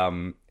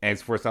 And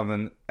it's for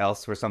something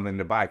else, for something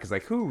to buy. Because,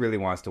 like, who really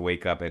wants to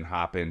wake up and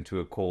hop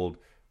into a cold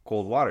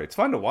water? It's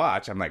fun to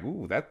watch. I'm like,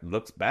 ooh, that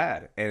looks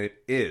bad. And it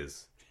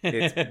is.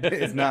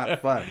 It's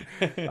not fun.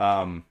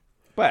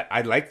 But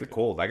I like the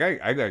cold. Like,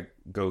 I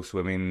go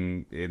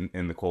swimming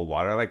in the cold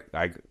water.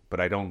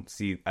 But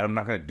I'm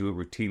not going to do it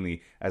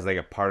routinely as, like,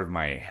 a part of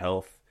my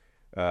health.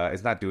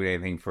 It's not doing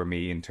anything for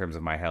me in terms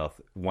of my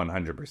health.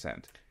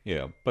 100%.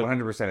 Yeah, but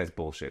 100% is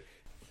bullshit.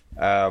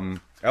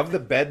 Of the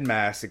bed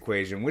mass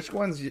equation, which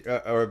one's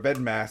or bed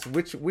mass?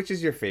 Which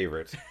is your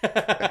favorite?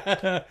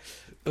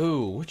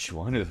 Ooh, which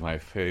one is my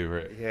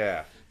favorite?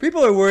 Yeah,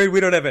 people are worried we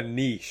don't have a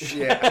niche.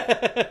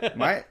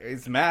 Yeah,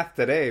 it's math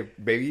today,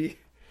 baby.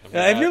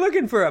 If you're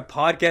looking for a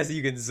podcast that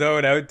you can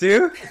zone out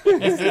to,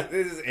 this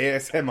is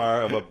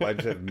ASMR of a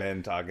bunch of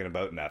men talking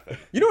about nothing.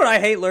 You know what I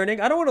hate learning?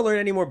 I don't want to learn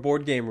any more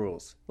board game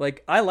rules.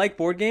 Like, I like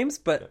board games,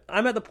 but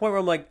I'm at the point where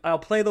I'm like, I'll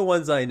play the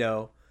ones I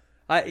know.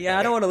 I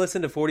don't want to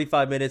listen to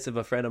 45 minutes of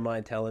a friend of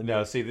mine telling me.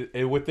 No, see,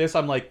 with this,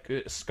 I'm like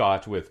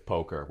Scott with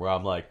poker, where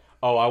I'm like,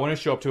 oh, I want to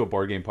show up to a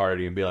board game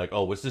party and be like,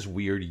 oh, what's this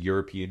weird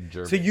European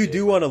German So you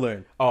do want to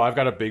learn? Oh, I've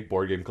got a big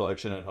board game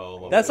collection at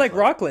home. That's like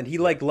Rockland. He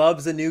like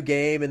loves a new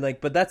game, and like,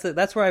 but that's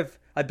where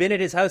I've been at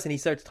his house, and he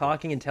starts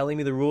talking and telling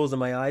me the rules, and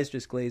my eyes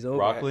just glaze over.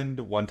 Rockland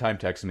one time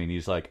texted me, and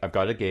he's like, I've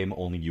got a game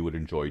only you would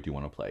enjoy. Do you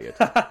want to play it?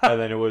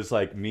 And then it was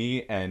like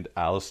me and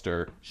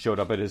Alistair showed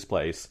up at his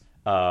place,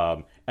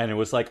 and it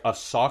was like a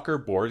soccer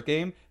board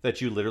game that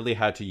you literally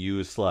had to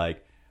use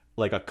like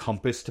a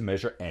compass to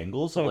measure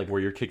angles of like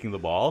where you're kicking the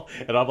ball,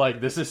 and I'm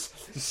like, this is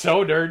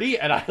so nerdy,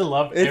 and I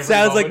love it.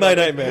 Sounds like my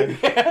nightmare.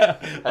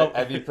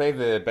 Have you played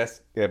the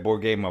best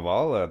board game of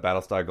all,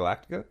 Battlestar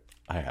Galactica?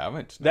 I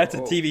haven't. That's a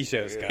TV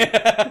show, Scott.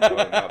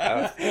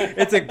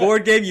 It's a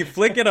board game. You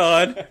flick it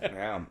on.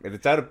 Yeah,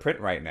 it's out of print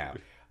right now.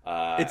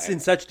 It's in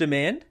such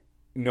demand.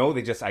 No,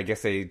 I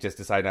guess they just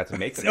decided not to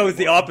make it. No, it's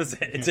the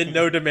opposite. It's in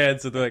no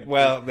demand, so they're like...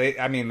 Well,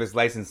 there's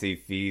licensing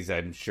fees,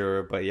 I'm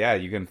sure, but yeah,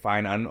 you can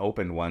find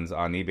unopened ones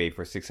on eBay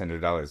for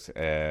 $600,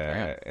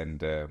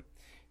 and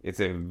it's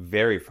a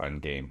very fun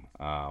game.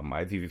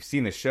 If you've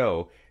seen the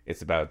show,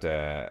 it's about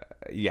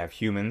you have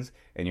humans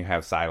and you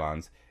have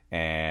Cylons,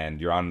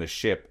 and you're on the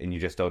ship and you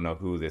just don't know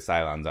who the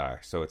Cylons are.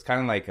 So it's kind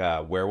of like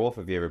Werewolf,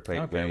 if you ever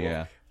played Werewolf.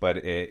 Yeah. But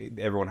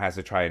everyone has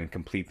to try and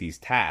complete these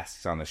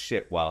tasks on the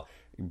ship while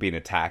being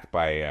attacked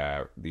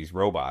by these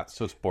robots.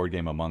 So it's board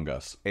game Among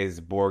Us. Is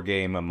board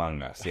game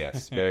Among Us?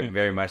 Yes, very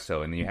very much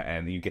so.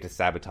 And you get to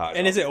sabotage.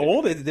 And is it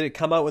old? Did it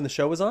come out when the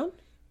show was on?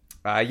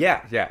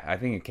 Yeah. I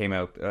think it came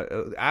out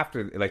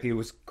after. Like, it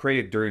was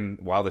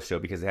created while the show,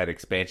 because it had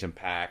expansion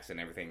packs and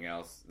everything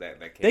else that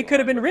came. They could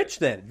have been rich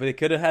then, but they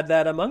could have had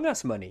that Among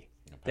Us money.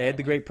 They had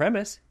the great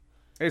premise.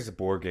 It's a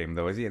board game,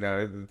 though.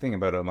 The thing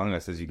about Among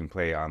Us is you can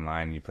play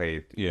online. You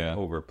play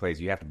over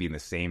plays. You have to be in the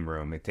same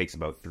room. It takes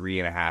about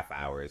 3.5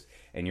 hours,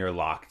 and you're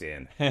locked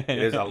in.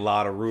 There's a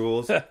lot of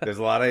rules. There's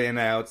a lot of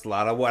in-outs, a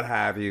lot of what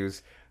have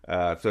yous.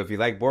 So if you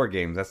like board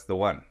games, that's the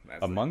one.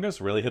 Among Us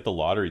really hit the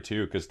lottery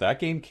too, because that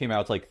game came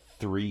out like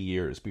 3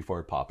 years before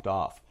it popped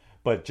off.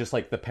 But just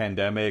like the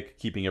pandemic,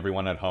 keeping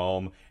everyone at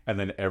home, and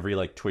then every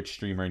like Twitch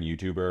streamer and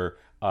YouTuber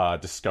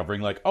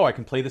discovering like, oh, I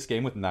can play this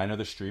game with 9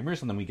 other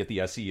streamers, and then we get the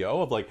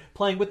SEO of like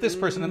playing with this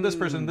person and this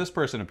person and this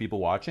person and people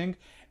watching,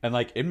 and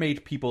like it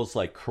made people's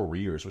like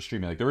careers with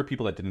streaming. Like there were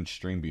people that didn't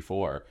stream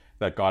before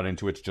that got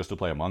into it just to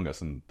play Among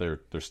Us, and they're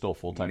still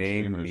full-time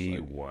streamers. Name me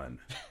one.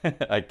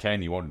 I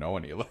can. You won't know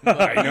any of them.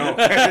 I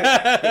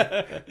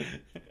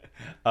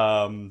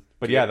know.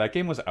 But yeah, that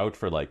game was out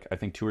for like I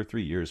think 2 or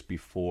 3 years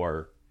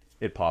before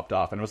it popped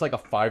off, and it was like a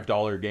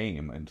 $5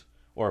 game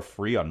or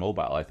free on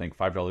mobile. I think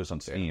 $5 on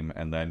Steam,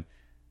 and then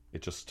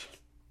it just.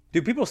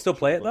 Do people still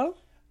play it though?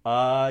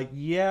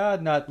 Yeah,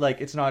 not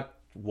like it's not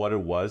what it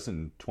was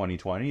in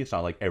 2020. It's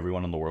not like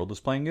everyone in the world is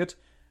playing it,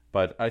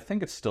 but I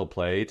think it's still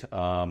played.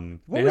 What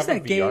they was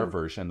have that a VR game?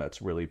 version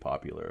that's really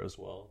popular as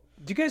well.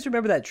 Do you guys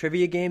remember that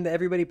trivia game that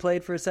everybody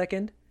played for a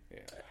second? Yeah.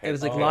 It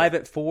was like live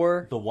at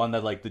 4. The one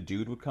that like the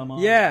dude would come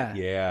on.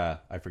 Yeah,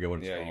 I forget what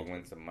it's Yeah, called. you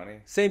win some money.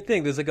 Same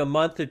thing. There's like a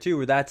month or two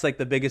where that's like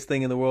the biggest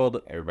thing in the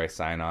world. Everybody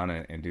sign on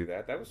and do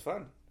that. That was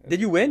fun.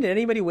 Did you win? Did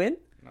anybody win?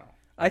 No.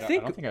 I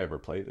don't think I ever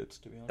played it,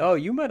 to be honest. Oh,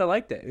 you might have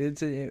liked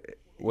it.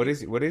 What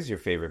is your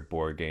favorite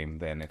board game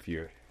then? If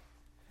you're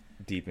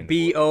deep in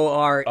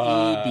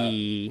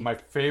BORED. My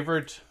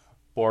favorite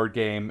board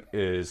game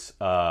is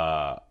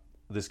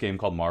this game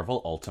called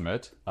Marvel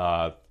Ultimate.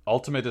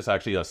 Ultimate is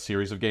actually a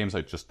series of games.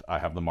 I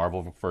have the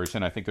Marvel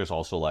version. I think there's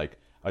also like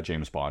a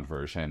James Bond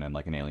version and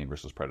like an Alien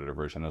versus Predator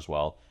version as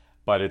well.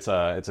 But it's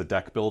a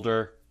deck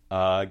builder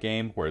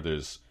game where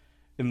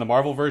in the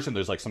Marvel version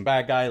there's like some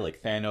bad guy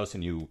like Thanos,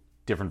 and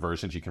different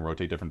versions you can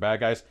rotate different bad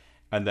guys,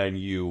 and then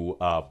you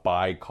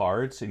buy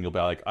cards, and you'll be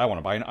like, I want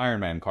to buy an Iron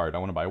Man card, I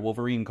want to buy a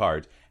Wolverine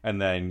card,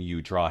 and then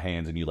you draw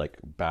hands and you like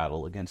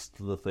battle against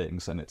the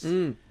things, and it's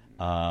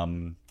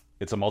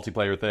a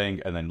multiplayer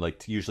thing, and then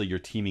like usually you're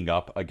teaming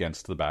up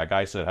against the bad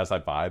guy, so it has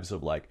that vibes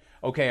of like,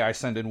 okay, I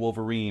send in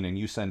Wolverine and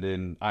you send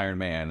in Iron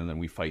Man, and then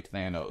we fight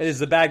Thanos. And is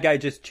the bad guy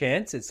just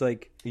chance? It's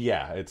like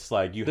it's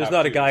like there's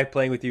not a guy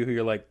playing with you who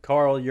you're like,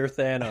 Carl, you're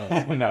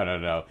Thanos.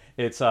 No.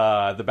 It's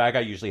the bad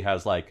guy usually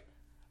has like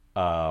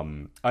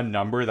a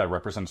number that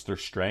represents their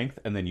strength,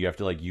 and then you have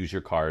to like use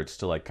your cards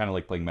to like kind of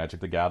like playing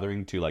Magic the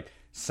Gathering to like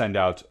send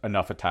out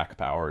enough attack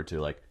power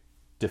to like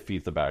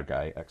defeat the bad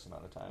guy X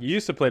amount of times. You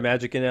used to play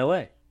Magic in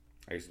LA.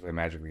 I used to play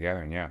Magic the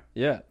Gathering, yeah.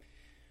 Yeah.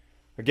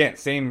 Again,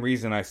 same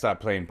reason I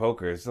stopped playing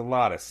poker. There's a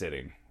lot of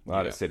sitting. A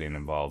lot of sitting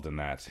involved in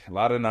that. A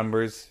lot of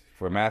numbers.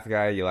 For a math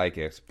guy, you like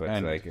it,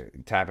 but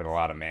like tapping a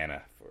lot of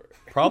mana.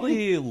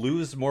 Probably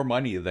lose more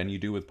money than you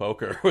do with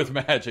poker with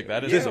Magic.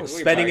 That is Just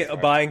spending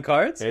it buying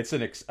cards? It's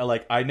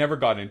like I never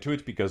got into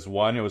it because it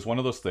was one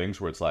of those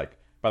things where it's like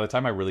by the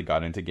time I really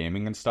got into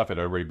gaming and stuff, it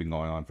had already been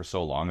going on for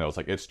so long that I was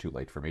like, it's too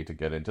late for me to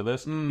get into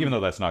this. Even though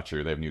that's not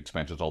true. They have new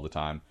expansions all the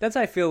time. That's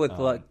how I feel with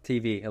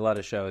TV, a lot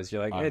of shows.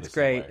 You're like, it's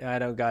great. I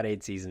don't got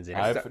 8 seasons in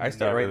it. I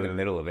start right in the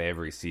middle of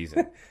every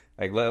season.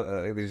 Like,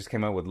 they just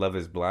came out with Love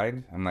is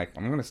Blind. I'm like,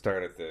 I'm going to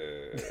start at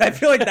the... I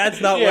feel like that's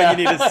not what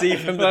you need to see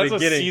from the beginning.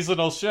 That's a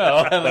seasonal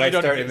show. But I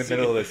start in the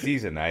middle of the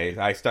season.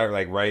 I start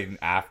like right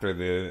after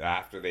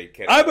they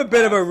catch I'm a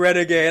bit of a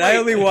renegade. I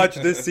only watch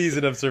this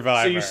season of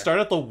Survivor. So you start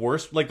at the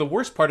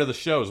worst part of the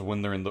show is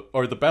when they're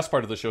or the best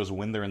part of the show is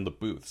when they're in the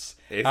booths.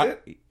 Is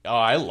it? Oh,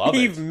 I love it.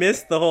 You've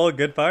missed the whole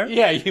good part?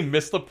 Yeah, you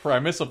missed the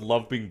premise of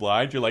Love Being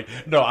Blind. You're like,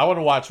 no, I want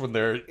to watch when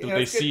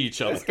they see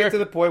each other. Let's get to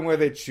the point where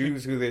they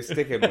choose who they're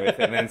sticking with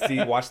and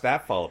then watch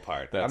that fall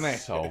apart.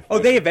 That's so funny. Oh,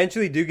 they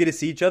eventually do get to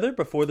see each other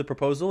before the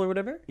proposal or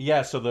whatever?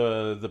 Yeah, so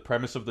the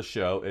premise of the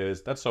show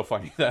is... That's so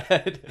funny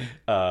that...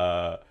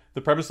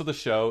 the premise of the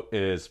show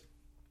is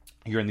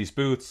you're in these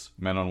booths,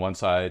 men on one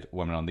side,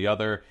 women on the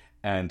other,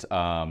 and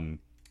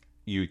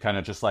you kind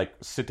of just like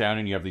sit down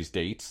and you have these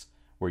dates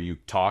where you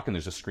talk and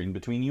there's a screen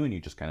between you and you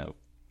just kind of...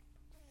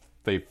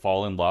 They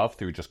fall in love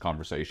through just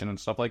conversation and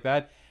stuff like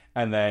that.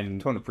 And then...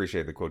 Don't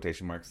appreciate the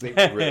quotation marks. They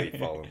really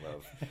fall in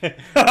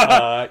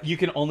love. You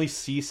can only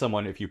see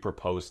someone if you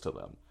propose to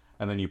them.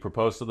 And then you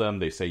propose to them,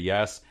 they say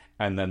yes,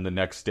 and then the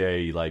next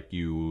day, like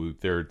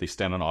they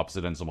stand on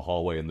opposite ends of a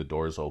hallway and the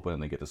doors open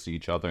and they get to see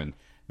each other and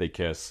they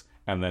kiss.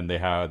 And then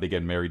they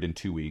get married in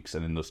 2 weeks,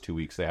 and in those 2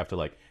 weeks they have to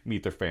like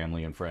meet their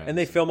family and friends. And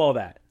they film all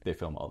that? They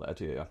film all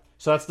that, yeah.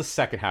 So that's the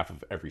second half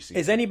of every season.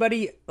 Is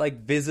anybody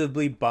like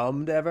visibly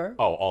bummed ever?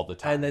 Oh, all the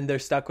time. And then they're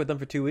stuck with them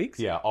for 2 weeks?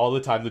 Yeah, all the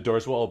time the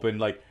doors will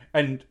open.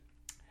 And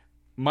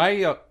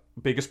my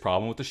biggest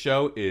problem with the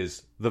show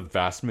is the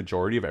vast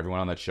majority of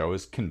everyone on that show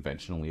is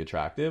conventionally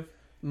attractive.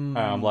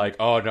 I'm like,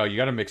 oh no, you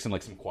got to mix in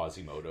like some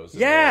Quasimodos.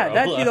 Yeah,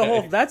 that'd be the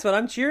whole. That's what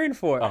I'm cheering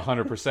for.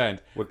 100%.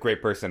 With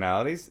great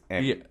personalities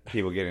and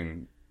people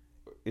getting,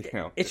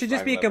 It should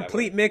just be a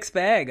complete mixed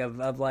bag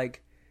of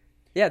like.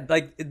 Yeah,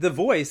 like the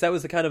voice, that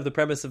was the kind of the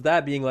premise of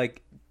that being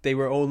like they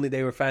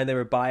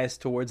were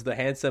biased towards the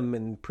handsome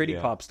and pretty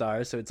pop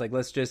stars. So it's like,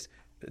 let's just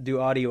do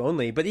audio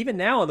only. But even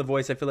now on the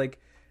voice, I feel like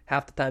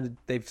half the time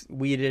they've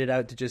weeded it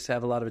out to just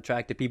have a lot of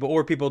attractive people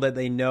or people that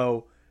they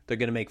know they're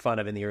going to make fun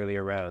of in the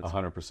earlier rounds.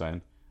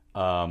 100%.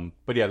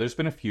 But yeah, there's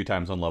been a few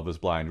times on Love is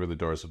Blind where the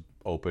doors have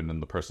opened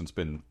and the person's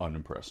been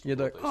unimpressed. You're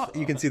like,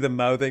 you can see them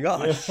mouthing,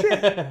 "Oh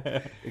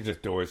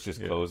shit!" Doors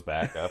just close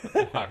back up.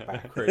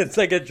 It's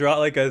like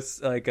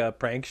a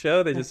prank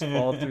show. They just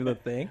fall through the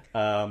thing.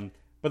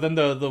 But then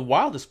the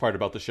wildest part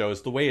about the show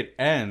is the way it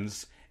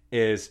ends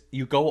is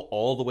you go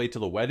all the way to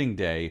the wedding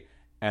day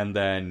and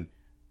then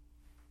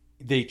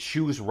they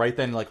choose right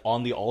then, like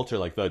on the altar,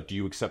 like do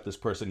you accept this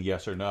person,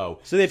 yes or no?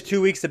 So they have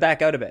 2 weeks to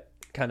back out of it,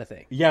 kind of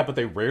thing. Yeah, but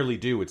they rarely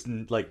do. It's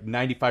like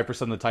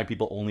 95% of the time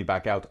people only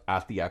back out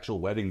at the actual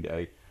wedding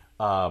day.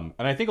 And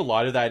I think a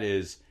lot of that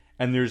is,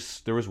 and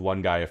there was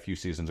one guy a few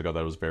seasons ago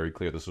that was very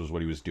clear this was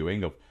what he was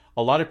doing. Of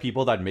a lot of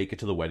people that make it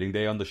to the wedding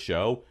day on the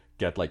show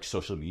get like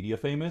social media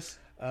famous.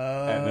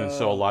 And then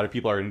so a lot of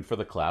people are in for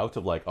the clout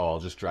of like, oh, I'll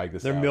just drag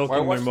this out. They're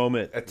milking their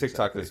moment. A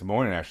TikTok this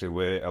morning, actually,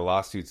 where a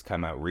lawsuit's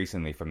come out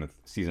recently from the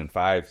season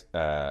 5,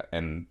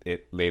 and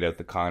it laid out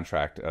the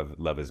contract of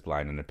Love is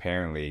Blind. And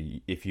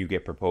apparently, if you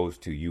get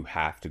proposed to, you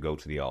have to go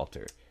to the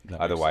altar.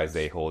 Otherwise,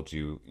 they hold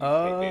you.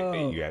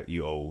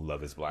 You owe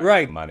Love is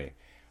Blind money.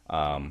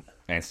 And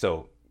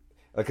so,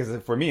 because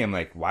for me, I'm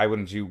like, why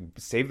wouldn't you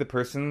save the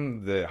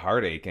person the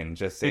heartache and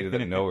just say to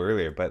them no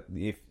earlier? But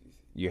if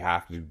you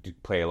have to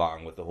play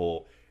along with the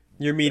whole...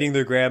 You're meeting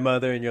their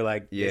grandmother and you're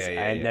like,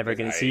 I'm never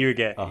going to see you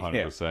again.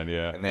 100%,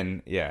 yeah. And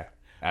then,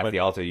 at the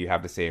altar, you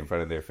have to say in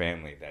front of their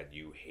family that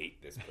you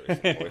hate this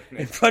person.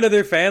 In front of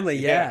their family,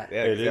 yeah.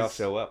 They all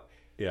show up.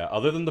 Yeah,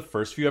 other than the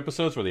first few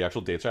episodes where the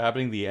actual dates are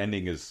happening, the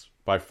ending is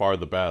by far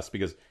the best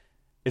because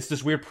it's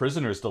this weird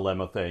prisoner's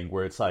dilemma thing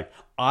where it's like,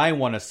 I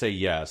want to say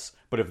yes,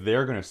 but if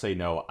they're going to say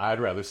no, I'd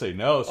rather say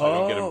no so I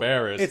don't get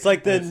embarrassed. It's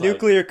like the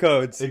nuclear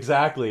codes.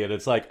 Exactly. And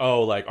it's like,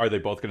 oh, like, are they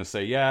both going to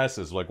say yes?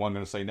 Is like one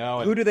going to say no?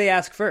 And, who do they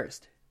ask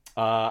first?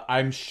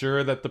 I'm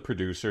sure that the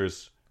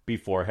producers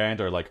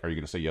beforehand are like, are you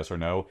going to say yes or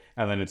no?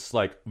 And then it's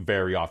like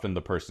very often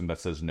the person that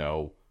says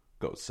no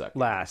goes second.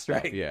 Last,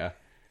 right? Yeah.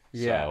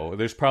 So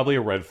there's probably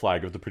a red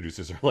flag if the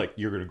producers are like,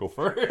 you're going to go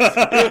first.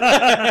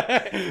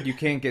 You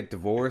can't get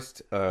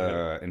divorced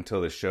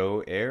until the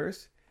show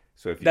airs.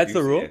 So if that's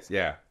the rule.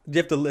 Yeah, you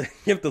have to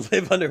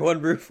live under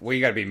one roof. Well,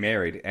 you got to be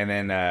married, and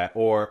then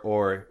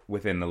or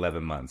within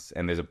 11 months,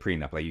 and there's a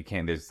prenup. Like you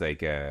can't. There's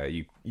like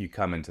you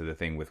come into the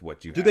thing with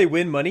what you. Do they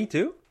win money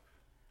too?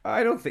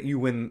 I don't think you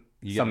win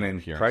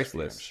something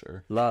priceless.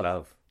 Sure,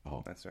 love.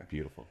 Oh, that's right.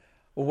 Beautiful.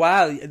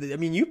 Wow, I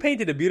mean, you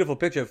painted a beautiful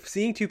picture of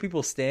seeing two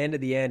people stand at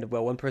the end.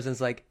 Well, one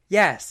person's like,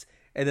 yes.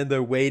 And then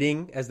they're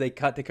waiting as they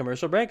cut the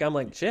commercial break. I'm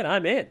like, shit,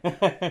 I'm in.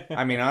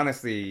 I mean,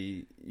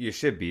 honestly, you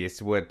should be.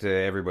 It's what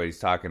everybody's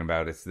talking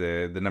about. It's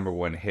the number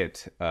one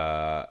hit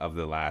of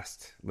the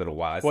last little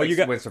while. It's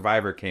like when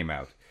Survivor came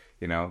out.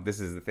 You know, this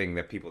is the thing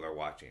that people are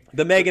watching.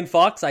 The Megan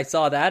Fox, I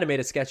saw that. I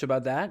made a sketch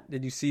about that.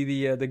 Did you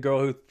see the girl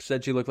who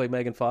said she looked like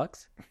Megan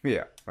Fox?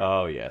 Yeah.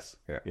 Oh, yes.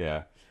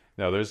 Yeah.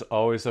 No, there's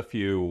always a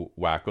few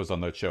wackos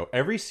on that show.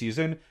 Every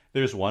season,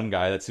 there's one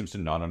guy that seems to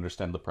not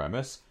understand the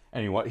premise.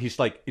 And he's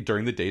like,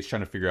 during the dates,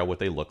 trying to figure out what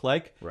they look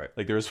like. Right.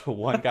 Like, there was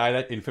one guy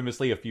that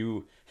infamously, a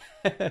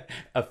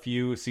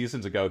few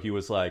seasons ago, he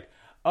was like,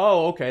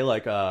 oh, okay,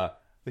 like,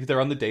 they're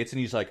on the dates, and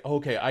he's like,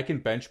 okay, I can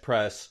bench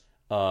press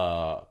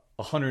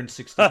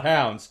 160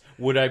 pounds.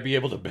 Would I be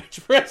able to bench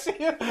press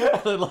you?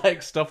 And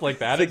like, stuff like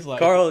that. It's like,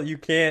 Carl, you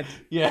can't.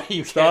 Yeah,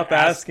 you stop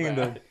asking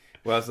them.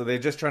 Well, so they're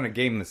just trying to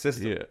game the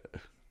system. Yeah,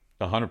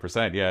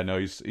 100%. Yeah, no,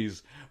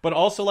 he's, but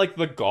also like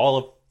the gall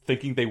of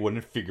thinking they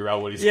wouldn't figure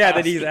out what he's asking.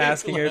 That he's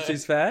asking her if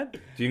she's fat.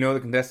 Do you know the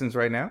contestants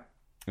right now?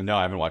 No,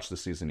 I haven't watched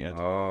this season yet.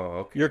 Oh,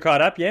 okay. You're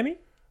caught up, Yami?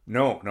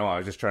 No, I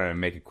was just trying to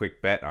make a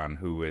quick bet on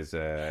who is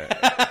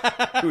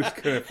who's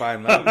gonna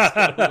find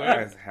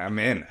love. I'm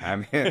in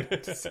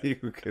to see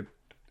who could.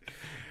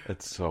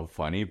 It's so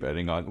funny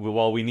betting on.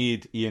 Well, we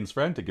need Ian's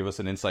friend to give us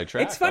an inside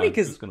track. It's funny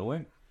because who's gonna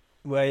win.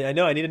 Well, I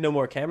know I need to know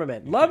more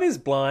cameramen. Love is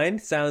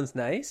Blind sounds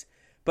nice,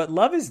 but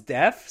Love is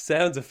Deaf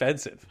sounds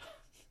offensive.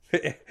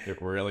 It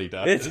really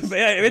does. It's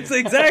the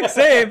exact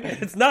same.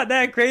 It's not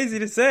that crazy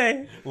to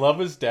say.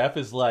 Love is Deaf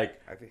is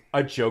like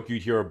a joke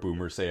you'd hear a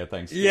boomer say at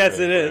Thanksgiving. Yes,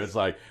 it is. It's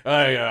like,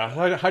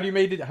 how did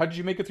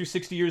you make it through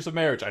 60 years of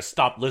marriage? I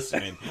stopped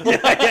listening.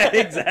 yeah,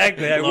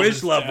 exactly. I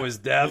wish Love was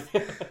deaf.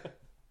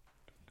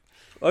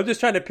 I'm just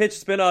trying to pitch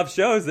spin-off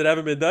shows that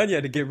haven't been done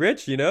yet to get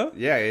rich, you know?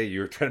 Yeah, you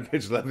were trying to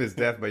pitch Love is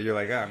Deaf, but you're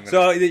like, I'm gonna...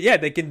 So yeah,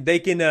 they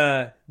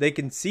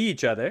can see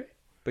each other,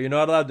 but you're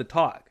not allowed to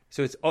talk.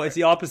 So it's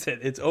the opposite.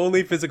 It's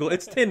only physical.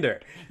 It's Tinder.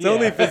 It's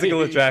only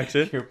physical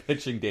attraction. You're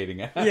pitching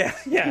dating app. Yeah.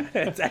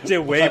 It's actually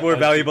a way more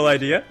valuable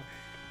idea.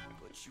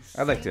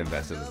 I'd like to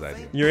invest in this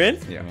idea. You're in?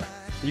 Yeah.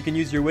 You can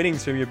use your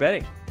winnings from your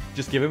betting.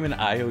 Just give him an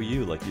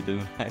IOU like you did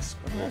in high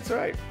school. That's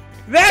right.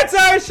 That's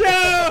our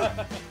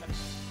show!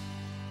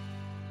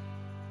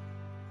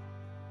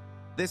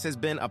 This has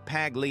been a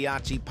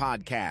Pagliacci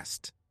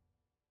podcast.